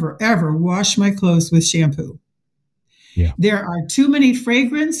ever wash my clothes with shampoo. Yeah. There are too many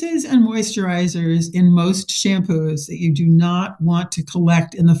fragrances and moisturizers in most shampoos that you do not want to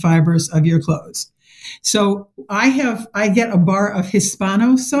collect in the fibers of your clothes. So I get a bar of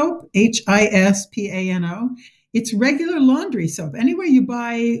Hispano soap, Hispano. It's regular laundry soap. Anywhere you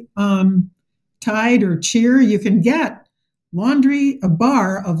buy Tide or Cheer, you can get a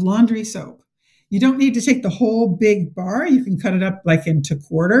bar of laundry soap. You don't need to take the whole big bar. You can cut it up like into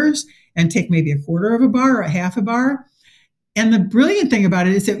quarters and take maybe a quarter of a bar or a half a bar. And the brilliant thing about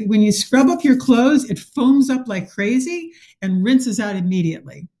it is that when you scrub up your clothes, it foams up like crazy and rinses out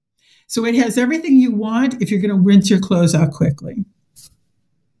immediately. So it has everything you want if you're going to rinse your clothes out quickly.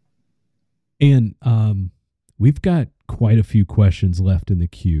 And we've got quite a few questions left in the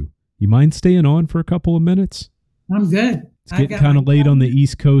queue. You mind staying on for a couple of minutes? I'm good. It's getting kind of late on the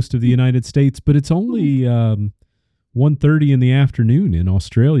East Coast of the United States, but it's only 1:30 in the afternoon in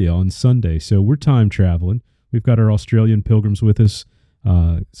Australia on Sunday. So we're time traveling. We've got our Australian pilgrims with us,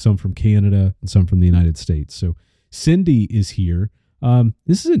 some from Canada and some from the United States. So Cindy is here.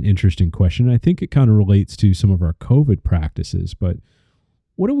 This is an interesting question. I think it kind of relates to some of our COVID practices, but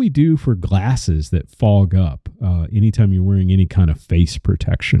what do we do for glasses that fog up anytime you're wearing any kind of face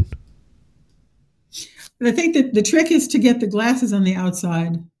protection? I think that the trick is to get the glasses on the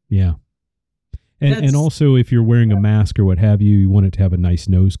outside. Yeah. And also if you're wearing a mask or what have you, you want it to have a nice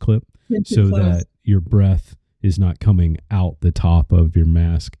nose clip so that your breath is not coming out the top of your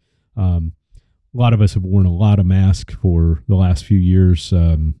mask. A lot of us have worn a lot of masks for the last few years.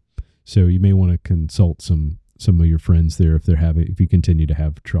 So you may want to consult some of your friends there if you continue to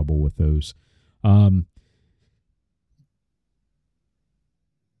have trouble with those.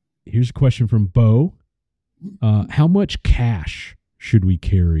 Here's a question from Bo. how much cash should we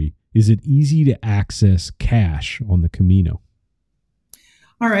carry? Is it easy to access cash on the Camino?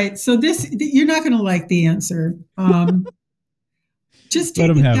 All right. So you're not going to like the answer. Just let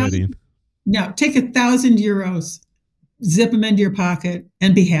them have it, Ian. No, take 1,000 euros, zip them into your pocket,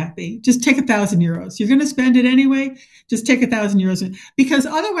 and be happy. Just take 1,000 euros. You're going to spend it anyway. Just take 1,000 euros, because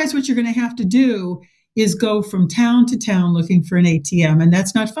otherwise, what you're going to have to do is go from town to town looking for an ATM, and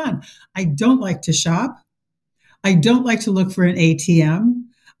that's not fun. I don't like to shop. I don't like to look for an ATM.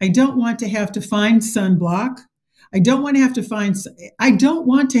 I don't want to have to find sunblock. I don't want to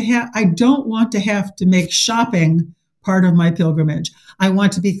have to make shopping part of my pilgrimage. I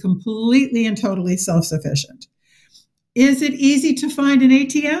want to be completely and totally self-sufficient. Is it easy to find an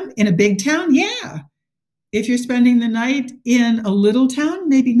ATM in a big town? Yeah. If you're spending the night in a little town,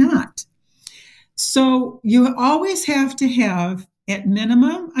 maybe not. So you always have to have, at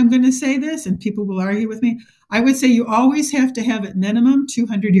minimum, I'm going to say this, and people will argue with me, I would say you always have to have at minimum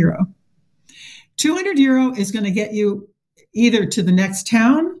 200 euro. 200 euro is going to get you either to the next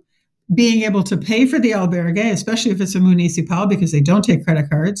town, being able to pay for the albergue, especially if it's a municipal, because they don't take credit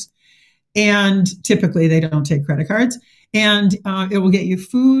cards. And typically they don't take credit cards. And it will get you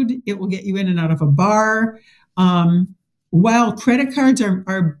food. It will get you in and out of a bar. While credit cards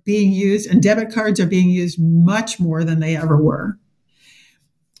are being used and debit cards are being used much more than they ever were.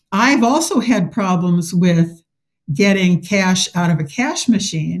 I've also had problems with getting cash out of a cash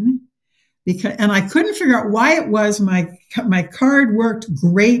machine, and I couldn't figure out why it was my card worked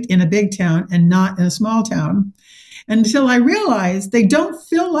great in a big town and not in a small town, until I realized they don't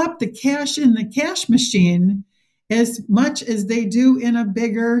fill up the cash in the cash machine as much as they do in a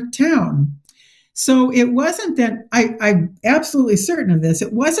bigger town. So it wasn't that I'm absolutely certain of this.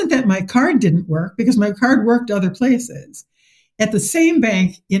 It wasn't that my card didn't work, because my card worked other places at the same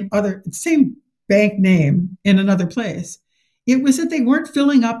bank same bank name in another place. It was that they weren't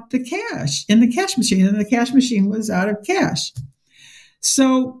filling up the cash in the cash machine, and the cash machine was out of cash.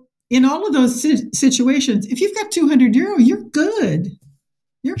 So in all of those situations, if you've got 200 euro, you're good.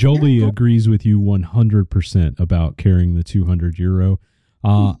 Jolie agrees with you 100% about carrying the 200 euro.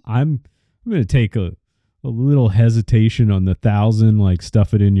 I'm going to take a little hesitation on the 1,000, like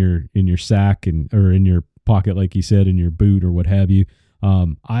stuff it in your sack or in your pocket, like you said, in your boot or what have you.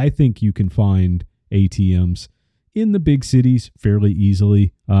 I think you can find ATMs in the big cities fairly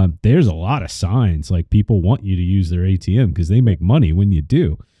easily. There's a lot of signs, like people want you to use their ATM because they make money when you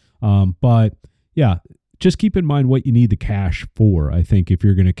do. But yeah, just keep in mind what you need the cash for. I think if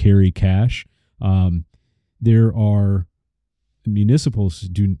you're going to carry cash, there are municipals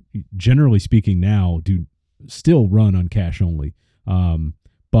generally speaking now do still run on cash only.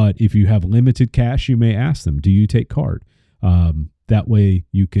 But if you have limited cash, you may ask them, do you take card? That way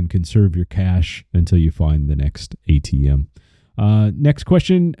you can conserve your cash until you find the next ATM. Next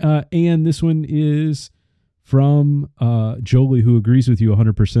question, and this one is from Jolie, who agrees with you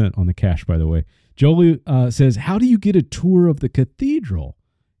 100% on the cash, by the way. Jolie says, how do you get a tour of the cathedral?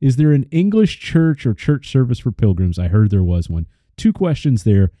 Is there an English church or church service for pilgrims? I heard there was one. 2 questions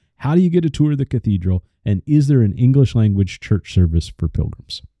there. How do you get a tour of the cathedral? And is there an English language church service for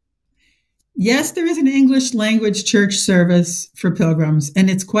pilgrims? Yes, there is an English language church service for pilgrims, and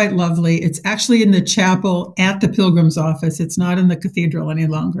it's quite lovely. It's actually in the chapel at the pilgrim's office. It's not in the cathedral any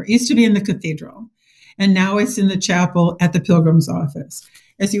longer. It used to be in the cathedral, and now it's in the chapel at the pilgrim's office.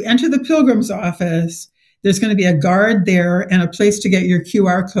 As you enter the pilgrim's office, there's going to be a guard there and a place to get your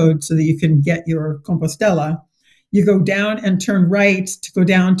QR code so that you can get your Compostela. You go down and turn right to go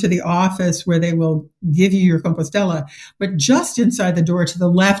down to the office where they will give you your Compostela. But just inside the door to the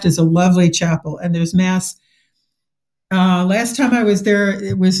left is a lovely chapel, and there's Mass. Last time I was there,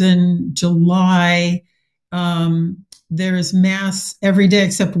 it was in July. There's Mass every day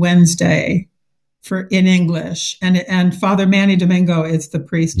except Wednesday in English. And Father Manny Domingo is the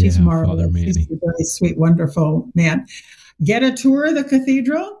priest. Yeah, he's marvelous. Father Manny. He's a very sweet, wonderful man. Get a tour of the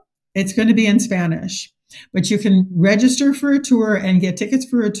cathedral. It's going to be in Spanish. But you can register for a tour and get tickets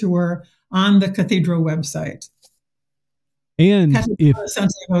for a tour on the cathedral website. And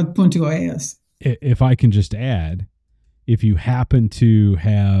if I can just add, if you happen to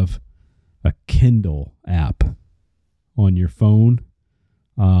have a Kindle app on your phone,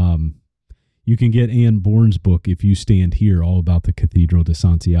 you can get Anne Bourne's book, If You Stand Here, all about the Cathedral de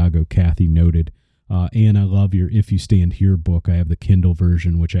Santiago. Kathy noted. Anne, I love your If You Stand Here book. I have the Kindle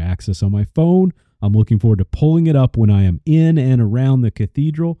version, which I access on my phone. I'm looking forward to pulling it up when I am in and around the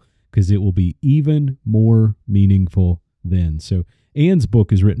cathedral, because it will be even more meaningful then. So Anne's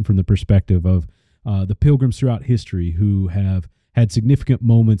book is written from the perspective of the pilgrims throughout history who have had significant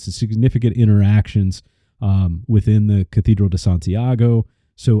moments and significant interactions within the Cathedral de Santiago.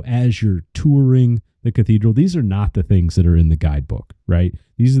 So as you're touring the cathedral, these are not the things that are in the guidebook, right?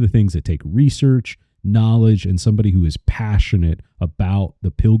 These are the things that take research, knowledge, and somebody who is passionate about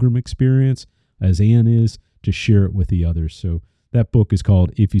the pilgrim experience, as Anne is, to share it with the others. So that book is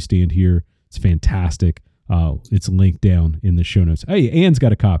called If You Stand Here. It's fantastic. It's linked down in the show notes. Hey, Anne's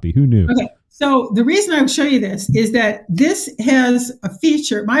got a copy. Who knew? Okay. So the reason I would show you this is that this has a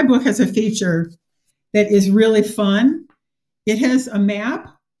feature. My book has a feature that is really fun. It has a map,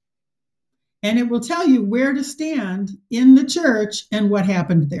 and it will tell you where to stand in the church and what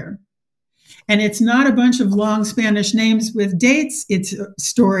happened there. And it's not a bunch of long Spanish names with dates. It's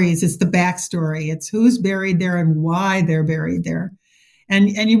stories. It's the backstory. It's who's buried there and why they're buried there. And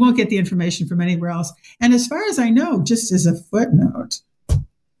you won't get the information from anywhere else. And as far as I know, just as a footnote,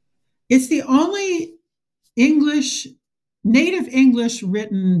 it's the only native English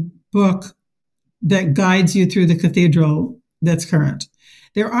written book that guides you through the cathedral that's current.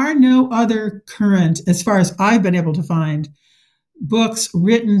 There are no other current, as far as I've been able to find, books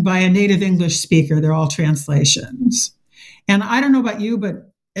written by a native English speaker. They're all translations. And I don't know about you,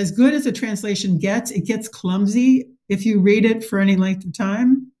 but as good as a translation gets, it gets clumsy if you read it for any length of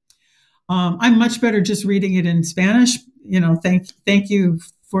time. I'm much better just reading it in Spanish. Thank you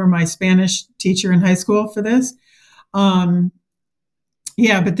for my Spanish teacher in high school for this. But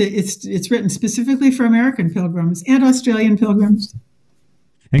it's written specifically for American pilgrims and Australian pilgrims.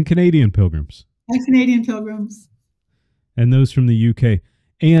 And Canadian pilgrims. And those from the UK.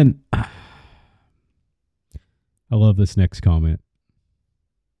 And I love this next comment.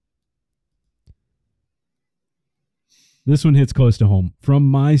 This one hits close to home. From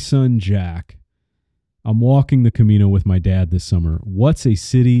my son, Jack. I'm walking the Camino with my dad this summer. What's a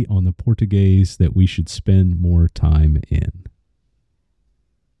city on the Portuguese that we should spend more time in?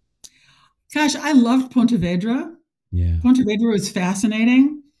 Gosh, I loved Pontevedra. Yeah. Pontevedra was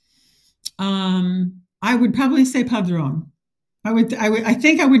fascinating. I would probably say Padrón. I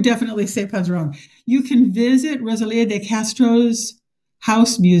think I would definitely say Padrón. You can visit Rosalía de Castro's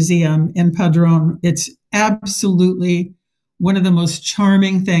house museum in Padrón. It's absolutely one of the most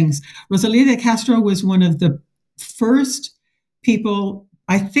charming things. Rosalía de Castro was one of the first people.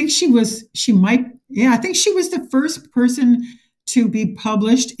 I think she was the first person to be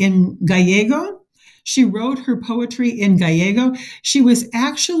published in Gallego. She wrote her poetry in Gallego. She was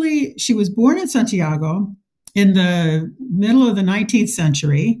born in Santiago in the middle of the 19th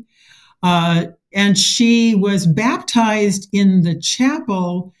century. And she was baptized in the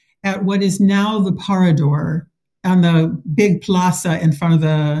chapel at what is now the Parador on the big plaza in front of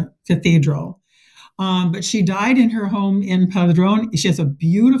the cathedral. But she died in her home in Padrón. She has a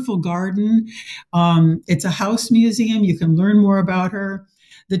beautiful garden. It's a house museum. You can learn more about her.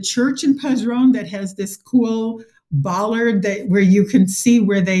 The church in Padrón that has this cool bollard where you can see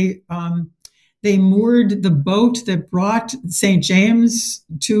where they moored the boat that brought St. James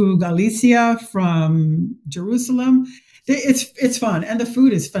to Galicia from Jerusalem. It's fun, and the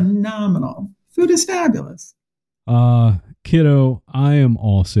food is phenomenal. Food is fabulous. Kiddo, I am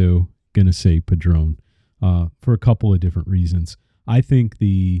also going to say Padrón for a couple of different reasons. I think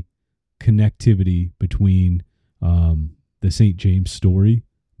the connectivity between the St. James story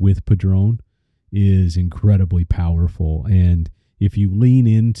with Padrón is incredibly powerful. And if you lean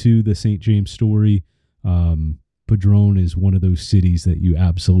into the St. James story, Padrón is one of those cities that you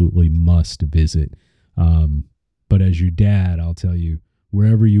absolutely must visit. But as your dad, I'll tell you,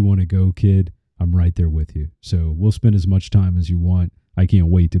 wherever you want to go, kid, I'm right there with you. So we'll spend as much time as you want. I can't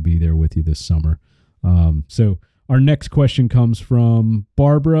wait to be there with you this summer. So our next question comes from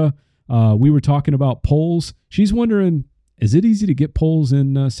Barbara. We were talking about poles. She's wondering, is it easy to get poles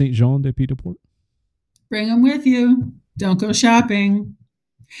in Saint Jean de Pied-de-Port? Bring them with you. Don't go shopping.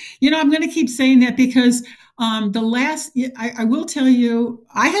 I'm going to keep saying that because I will tell you,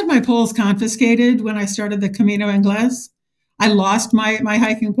 I had my poles confiscated when I started the Camino Inglés. I lost my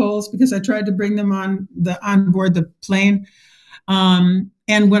hiking poles because I tried to bring them on board the plane. And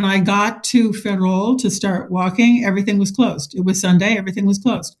when I got to Ferrol to start walking, everything was closed. It was Sunday. Everything was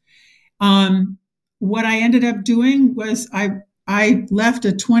closed. What I ended up doing was I left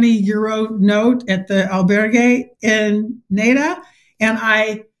a 20 euro note at the albergue in Neda, and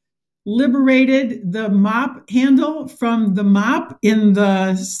I liberated the mop handle from the mop in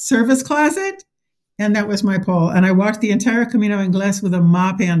the service closet. And that was my pole. And I walked the entire Camino Inglés with a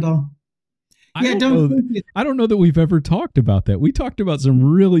mop handle. I don't know that we've ever talked about that. We talked about some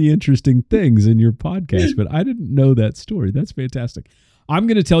really interesting things in your podcast, but I didn't know that story. That's fantastic. I'm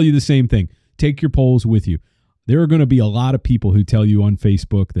going to tell you the same thing. Take your poles with you. There are going to be a lot of people who tell you on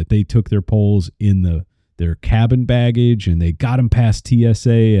Facebook that they took their poles in their cabin baggage and they got them past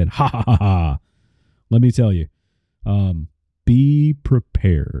TSA and ha ha ha ha. Let me tell you, be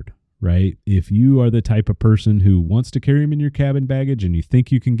prepared, right? If you are the type of person who wants to carry them in your cabin baggage and you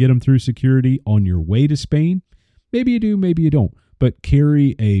think you can get them through security on your way to Spain, maybe you do, maybe you don't. But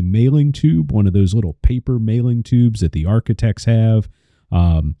carry a mailing tube, one of those little paper mailing tubes that the architects have,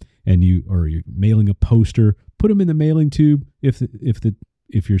 and you're mailing a poster. Put them in the mailing tube.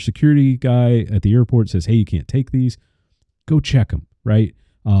 If your security guy at the airport says, "Hey, you can't take these," go check them. Right?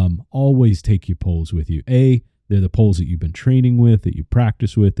 Always take your poles with you. They're the poles that you've been training with, that you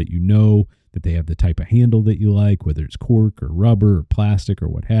practice with, that you know that they have the type of handle that you like, whether it's cork or rubber or plastic or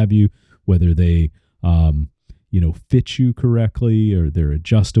what have you, whether they fit you correctly or they're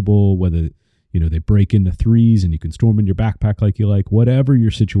adjustable, whether they break into threes and you can store them in your backpack like you like, whatever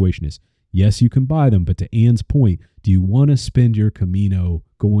your situation is. Yes, you can buy them, but to Ann's point, do you want to spend your Camino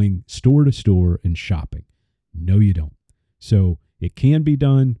going store to store and shopping? No, you don't. So it can be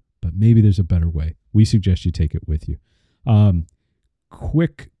done, but maybe there's a better way. We suggest you take it with you.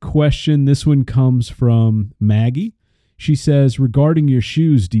 Quick question. This one comes from Maggie. She says, regarding your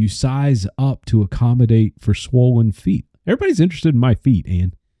shoes, do you size up to accommodate for swollen feet? Everybody's interested in my feet,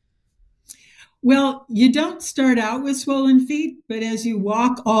 Ann. Well, you don't start out with swollen feet, but as you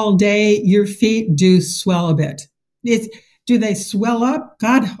walk all day, your feet do swell a bit. Do they swell up?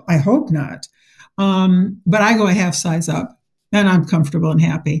 God, I hope not. But I go a half size up and I'm comfortable and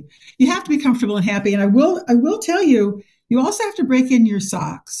happy. You have to be comfortable and happy. And I will tell you, you also have to break in your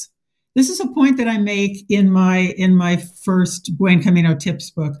socks. This is a point that I make in my first Buen Camino tips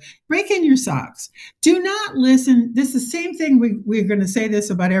book. Break in your socks. Do not listen. This is the same thing. We're going to say this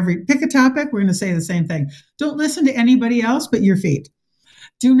about pick a topic. We're going to say the same thing. Don't listen to anybody else but your feet.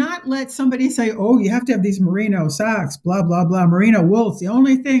 Do not let somebody say, oh, you have to have these merino socks, blah, blah, blah. Merino wool's the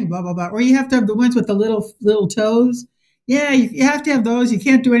only thing, blah, blah, blah. Or you have to have the ones with the little toes. Yeah, you have to have those. You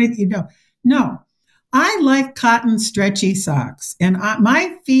can't do anything. No. I like cotton stretchy socks, and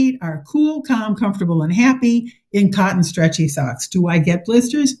my feet are cool, calm, comfortable, and happy in cotton stretchy socks. Do I get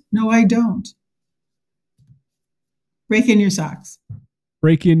blisters? No, I don't. Break in your socks.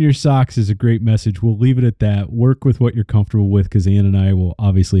 Break in your socks is a great message. We'll leave it at that. Work with what you're comfortable with, because Ann and I will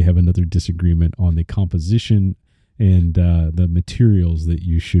obviously have another disagreement on the composition and the materials that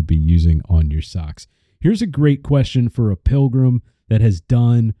you should be using on your socks. Here's a great question for a pilgrim that has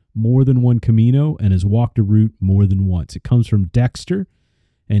done more than one Camino and has walked a route more than once. It comes from Dexter,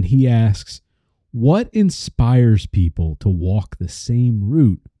 and he asks, what inspires people to walk the same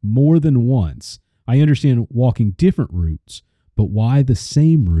route more than once? I understand walking different routes, but why the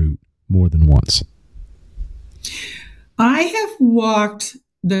same route more than once? I have walked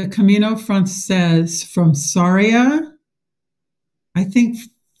the Camino Frances from Sarria, I think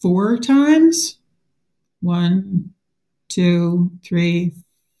 4 times. 1, 2, 3,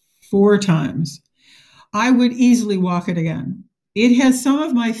 4 times. I would easily walk it again. It has some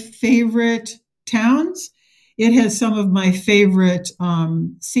of my favorite towns. It has some of my favorite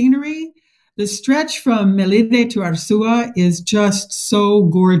scenery. The stretch from Melide to Arzua is just so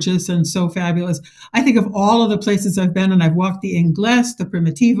gorgeous and so fabulous. I think of all of the places I've been, and I've walked the Ingles, the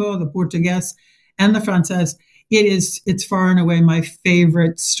Primitivo, the Portugues, and the Frances. It's far and away my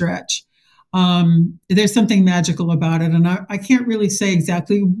favorite stretch. There's something magical about it, and I can't really say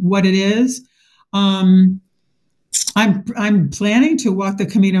exactly what it is. I'm planning to walk the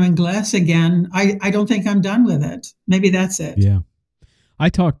Camino Ingles again. I don't think I'm done with it. Maybe that's it. Yeah. I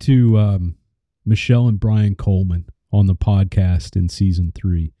talked to Michelle and Brian Coleman on the podcast in season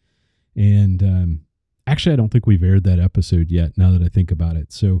 3. And actually, I don't think we've aired that episode yet, now that I think about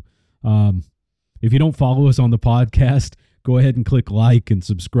it. So if you don't follow us on the podcast, go ahead and click like and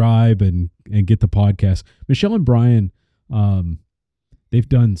subscribe and get the podcast. Michelle and Brian, they've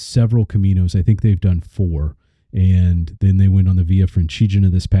done several Caminos. I think they've done 4. And then they went on the Via Francigena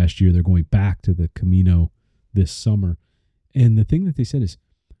this past year. They're going back to the Camino this summer. And the thing that they said is,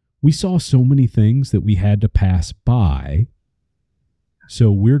 we saw so many things that we had to pass by. So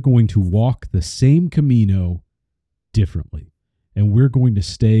we're going to walk the same Camino differently. And we're going to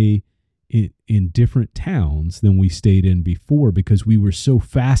stay in different towns than we stayed in before, because we were so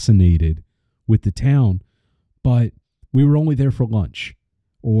fascinated with the town, but we were only there for lunch,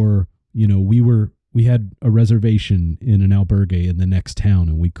 or, we had a reservation in an albergue in the next town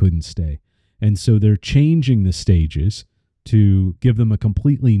and we couldn't stay. And so they're changing the stages to give them a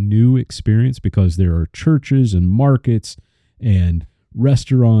completely new experience, because there are churches and markets and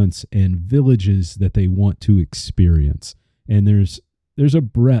restaurants and villages that they want to experience. And there's a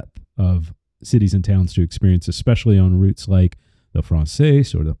breadth of cities and towns to experience, especially on routes like the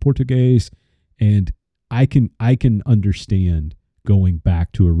Frances or the Portuguese. And I can understand going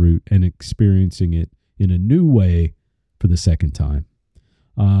back to a route and experiencing it in a new way for the second time.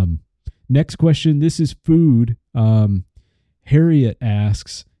 Next question. This is food. Harriet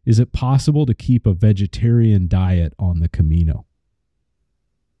asks, is it possible to keep a vegetarian diet on the Camino?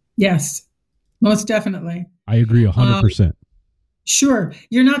 Yes, most definitely. I agree 100%. Sure.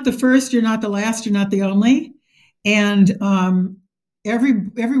 You're not the first, you're not the last, you're not the only. And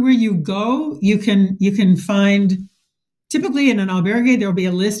everywhere you go, you can find, typically in an albergue, there'll be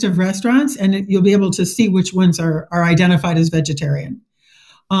a list of restaurants and you'll be able to see which ones are identified as vegetarian.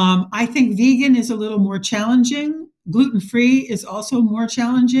 I think vegan is a little more challenging. Gluten-free is also more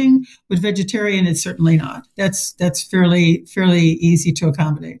challenging, but vegetarian is certainly not. That's fairly easy to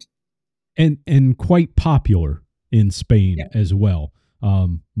accommodate. And quite popular in Spain as well.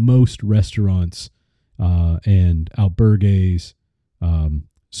 Most restaurants and albergues,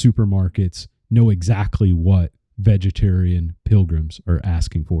 supermarkets know exactly what vegetarian pilgrims are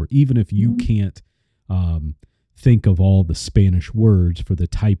asking for. Even if you can't think of all the Spanish words for the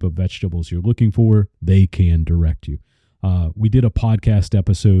type of vegetables you're looking for, they can direct you. We did a podcast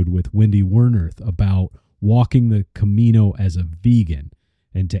episode with Wendy Wernerth about walking the Camino as a vegan.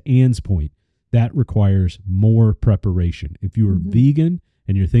 And to Anne's point, that requires more preparation. If you are vegan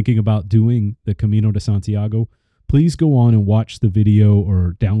and you're thinking about doing the Camino de Santiago, please go on and watch the video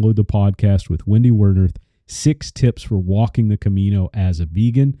or download the podcast with Wendy Wernerth, 6 tips for walking the Camino as a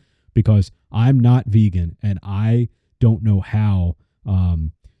vegan, because I'm not vegan and I don't know how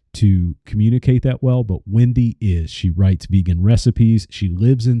to communicate that well, but Wendy is. She writes vegan recipes. She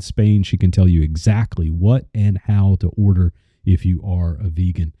lives in Spain. She can tell you exactly what and how to order if you are a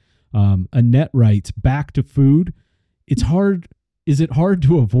vegan. Annette writes, back to food. Is it hard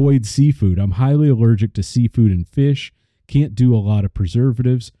to avoid seafood? I'm highly allergic to seafood and fish. Can't do a lot of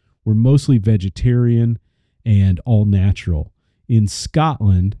preservatives. We're mostly vegetarian and all natural. In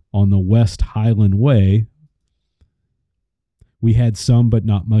Scotland, on the West Highland Way, we had some but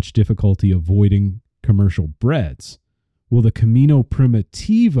not much difficulty avoiding commercial breads. Will the Camino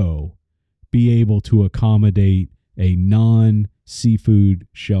Primitivo be able to accommodate a non-seafood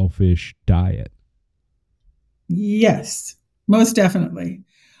shellfish diet? Yes, most definitely.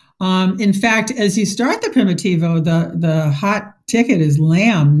 In fact, as you start the Primitivo, the hot ticket is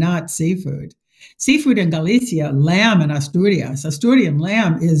lamb, not seafood. Seafood in Galicia, lamb in Asturias. Asturian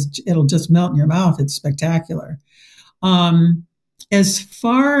lamb it'll just melt in your mouth. It's spectacular. As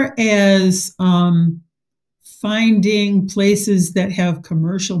far as finding places that have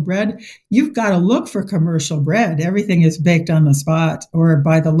commercial bread, you've got to look for commercial bread. Everything is baked on the spot or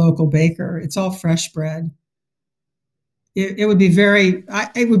by the local baker. It's all fresh bread. It would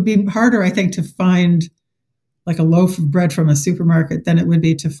be harder, I think, to find like a loaf of bread from a supermarket than it would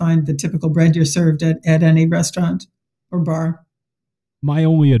be to find the typical bread you're served at any restaurant or bar. My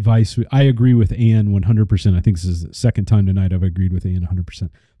only advice, I agree with Anne 100%. I think this is the second time tonight I've agreed with Anne 100%.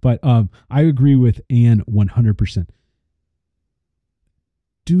 But I agree with Anne 100%.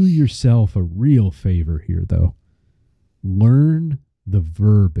 Do yourself a real favor here, though. Learn the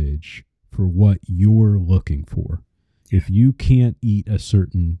verbiage for what you're looking for. If you can't eat a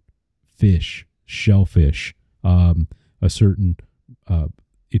certain fish, shellfish, a certain,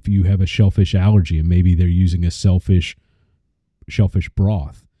 if you have a shellfish allergy and maybe they're using a shellfish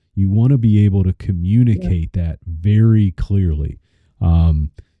broth, you want to be able to communicate that very clearly,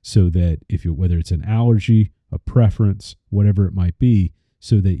 so that whether it's an allergy, a preference, whatever it might be,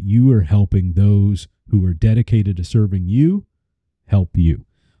 so that you are helping those who are dedicated to serving you help you.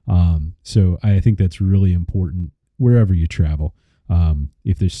 So I think that's really important wherever you travel.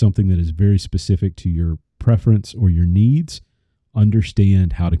 If there's something that is very specific to your preference or your needs,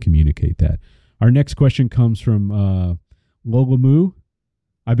 understand how to communicate that. Our next question comes from Lola Moo.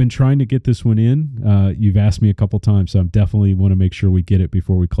 I've been trying to get this one in. You've asked me a couple times, so I definitely want to make sure we get it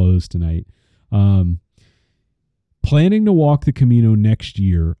before we close tonight. Planning to walk the Camino next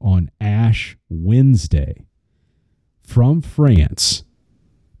year on Ash Wednesday from France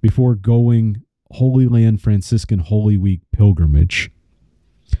before going Holy Land Franciscan Holy Week pilgrimage,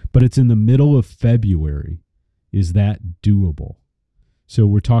 but it's in the middle of February. Is that doable? So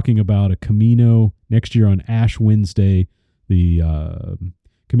we're talking about a Camino next year on Ash Wednesday, the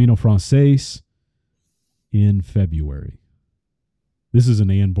Camino Frances in February. This is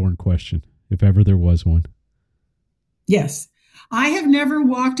an Anne-born question, if ever there was one. Yes. I have never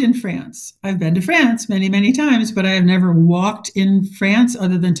walked in France. I've been to France many, many times, but I have never walked in France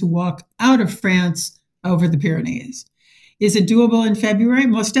other than to walk out of France over the Pyrenees. Is it doable in February?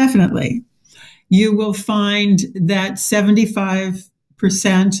 Most definitely. You will find that 75%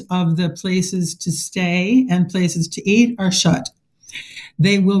 50% of the places to stay and places to eat are shut.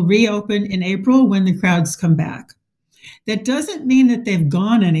 They will reopen in April when the crowds come back. That doesn't mean that they've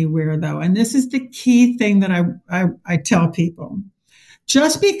gone anywhere, though. And this is the key thing that I tell people.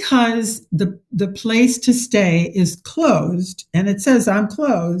 Just because the place to stay is closed and it says I'm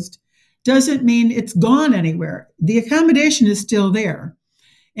closed doesn't mean it's gone anywhere. The accommodation is still there.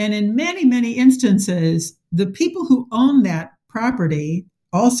 And in many, many instances, the people who own that property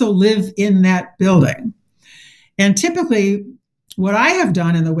also live in that building. And typically, what I have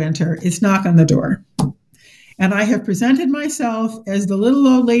done in the winter is knock on the door. And I have presented myself as the little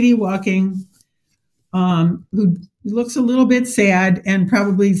old lady walking, who looks a little bit sad and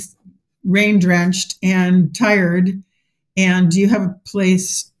probably rain drenched and tired. And do you have a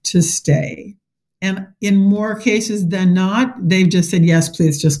place to stay? And in more cases than not, they've just said, yes,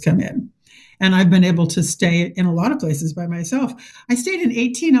 please just come in. And I've been able to stay in a lot of places by myself. I stayed in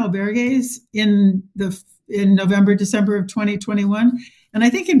 18 albergues in November, December of 2021. And I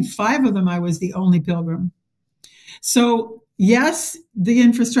think in 5 of them, I was the only pilgrim. So yes, the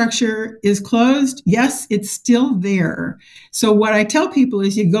infrastructure is closed. Yes, it's still there. So what I tell people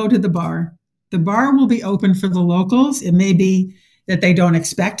is you go to the bar. The bar will be open for the locals. It may be that they don't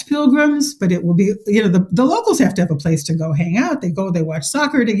expect pilgrims, but it will be, the locals have to have a place to go hang out. They watch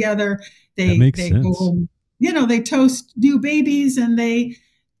soccer together. That makes sense. Go, they toast new babies and they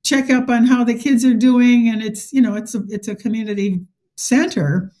check up on how the kids are doing. And it's a community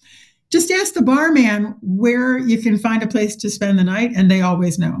center. Just ask the barman where you can find a place to spend the night, and they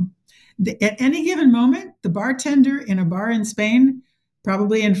always know. At any given moment, the bartender in a bar in Spain,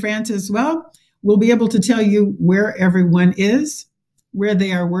 probably in France as well, will be able to tell you where everyone is, where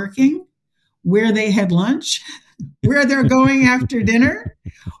they are working, where they had lunch, where they're going after dinner,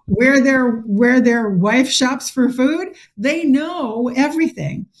 where their wife shops for food. They know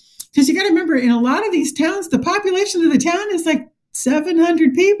everything. Because you got to remember, in a lot of these towns, the population of the town is like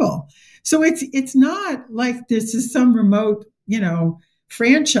 700 people. So it's not like this is some remote,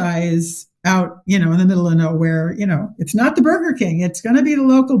 franchise out, in the middle of nowhere. It's not the Burger King. It's going to be the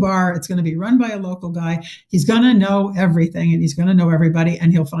local bar. It's going to be run by a local guy. He's going to know everything and he's going to know everybody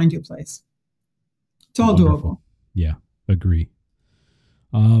and he'll find you a place. It's all Wonderful. Doable. Yeah, agree.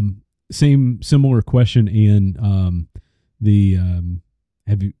 Similar question, Anne.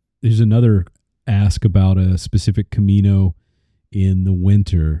 There's another ask about a specific Camino in the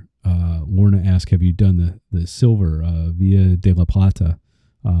winter. Lorna asked, have you done the silver Via de la Plata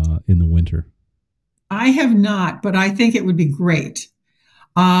in the winter? I have not, but I think it would be great.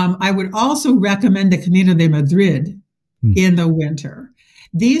 I would also recommend the Camino de Madrid in the winter.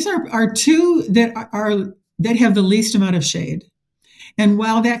 These are two that have the least amount of shade. And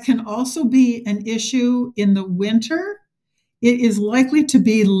while that can also be an issue in the winter, it is likely to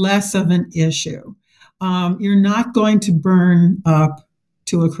be less of an issue. You're not going to burn up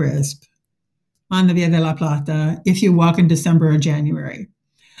to a crisp on the Via de la Plata if you walk in December or January.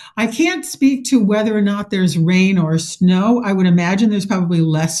 I can't speak to whether or not there's rain or snow. I would imagine there's probably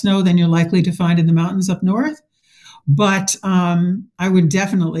less snow than you're likely to find in the mountains up north. But I would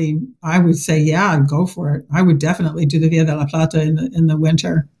say, yeah, go for it. I would definitely do the Via de la Plata in the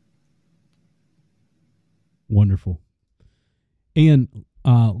winter. Wonderful. And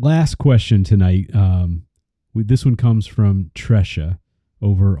last question tonight. This one comes from Tresha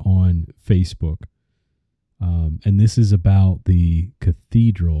over on Facebook. And this is about the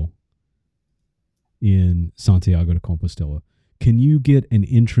cathedral in Santiago de Compostela. Can you get an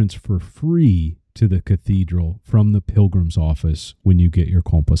entrance for free to the cathedral from the Pilgrim's office when you get your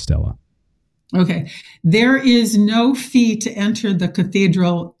Compostela? Okay. There is no fee to enter the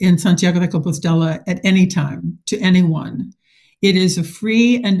cathedral in Santiago de Compostela at any time to anyone. It is a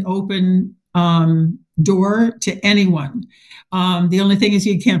free and open door to anyone. The only thing is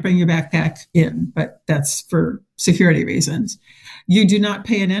you can't bring your backpack in, but that's for security reasons. You do not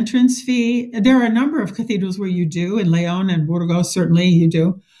pay an entrance fee. There are a number of cathedrals where you do. In Leon and Burgos, certainly you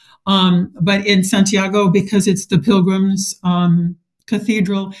do. But in Santiago, because it's the Pilgrims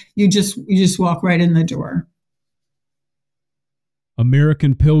cathedral, you just walk right in the door.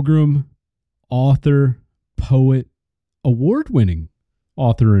 American Pilgrim, author, poet, award-winning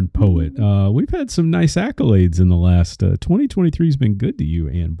author and poet. We've had some nice accolades in the last 2023 has been good to you,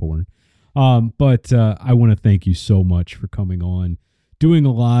 Anne Bourne. But I want to thank you so much for coming on, doing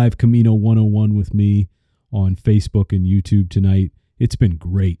a live Camino 101 with me on Facebook and YouTube tonight. It's been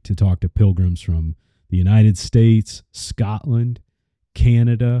great to talk to pilgrims from the United States, Scotland,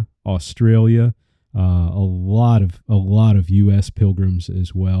 Canada, Australia, a lot of U.S. pilgrims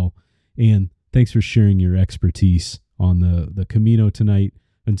as well. And thanks for sharing your expertise on the Camino tonight.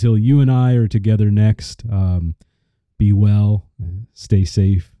 Until you and I are together next, be well, stay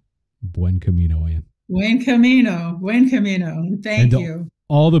safe. Buen Camino, Ann. Buen Camino. Buen Camino. Thank you.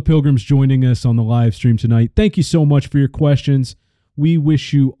 All the pilgrims joining us on the live stream tonight, thank you so much for your questions. We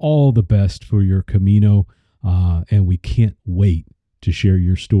wish you all the best for your Camino, and we can't wait to share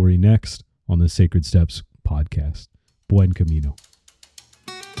your story next on the Sacred Steps podcast. Buen Camino.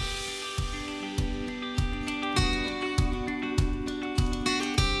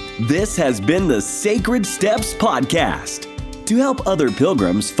 This has been the Sacred Steps Podcast. To help other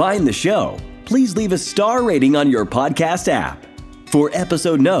pilgrims find the show, please leave a star rating on your podcast app. For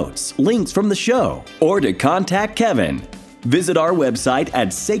episode notes, links from the show, or to contact Kevin, visit our website at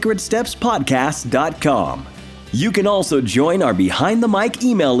sacredstepspodcast.com. You can also join our Behind the Mic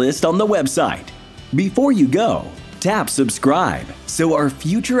email list on the website. Before you go, tap subscribe so our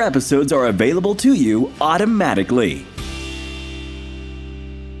future episodes are available to you automatically.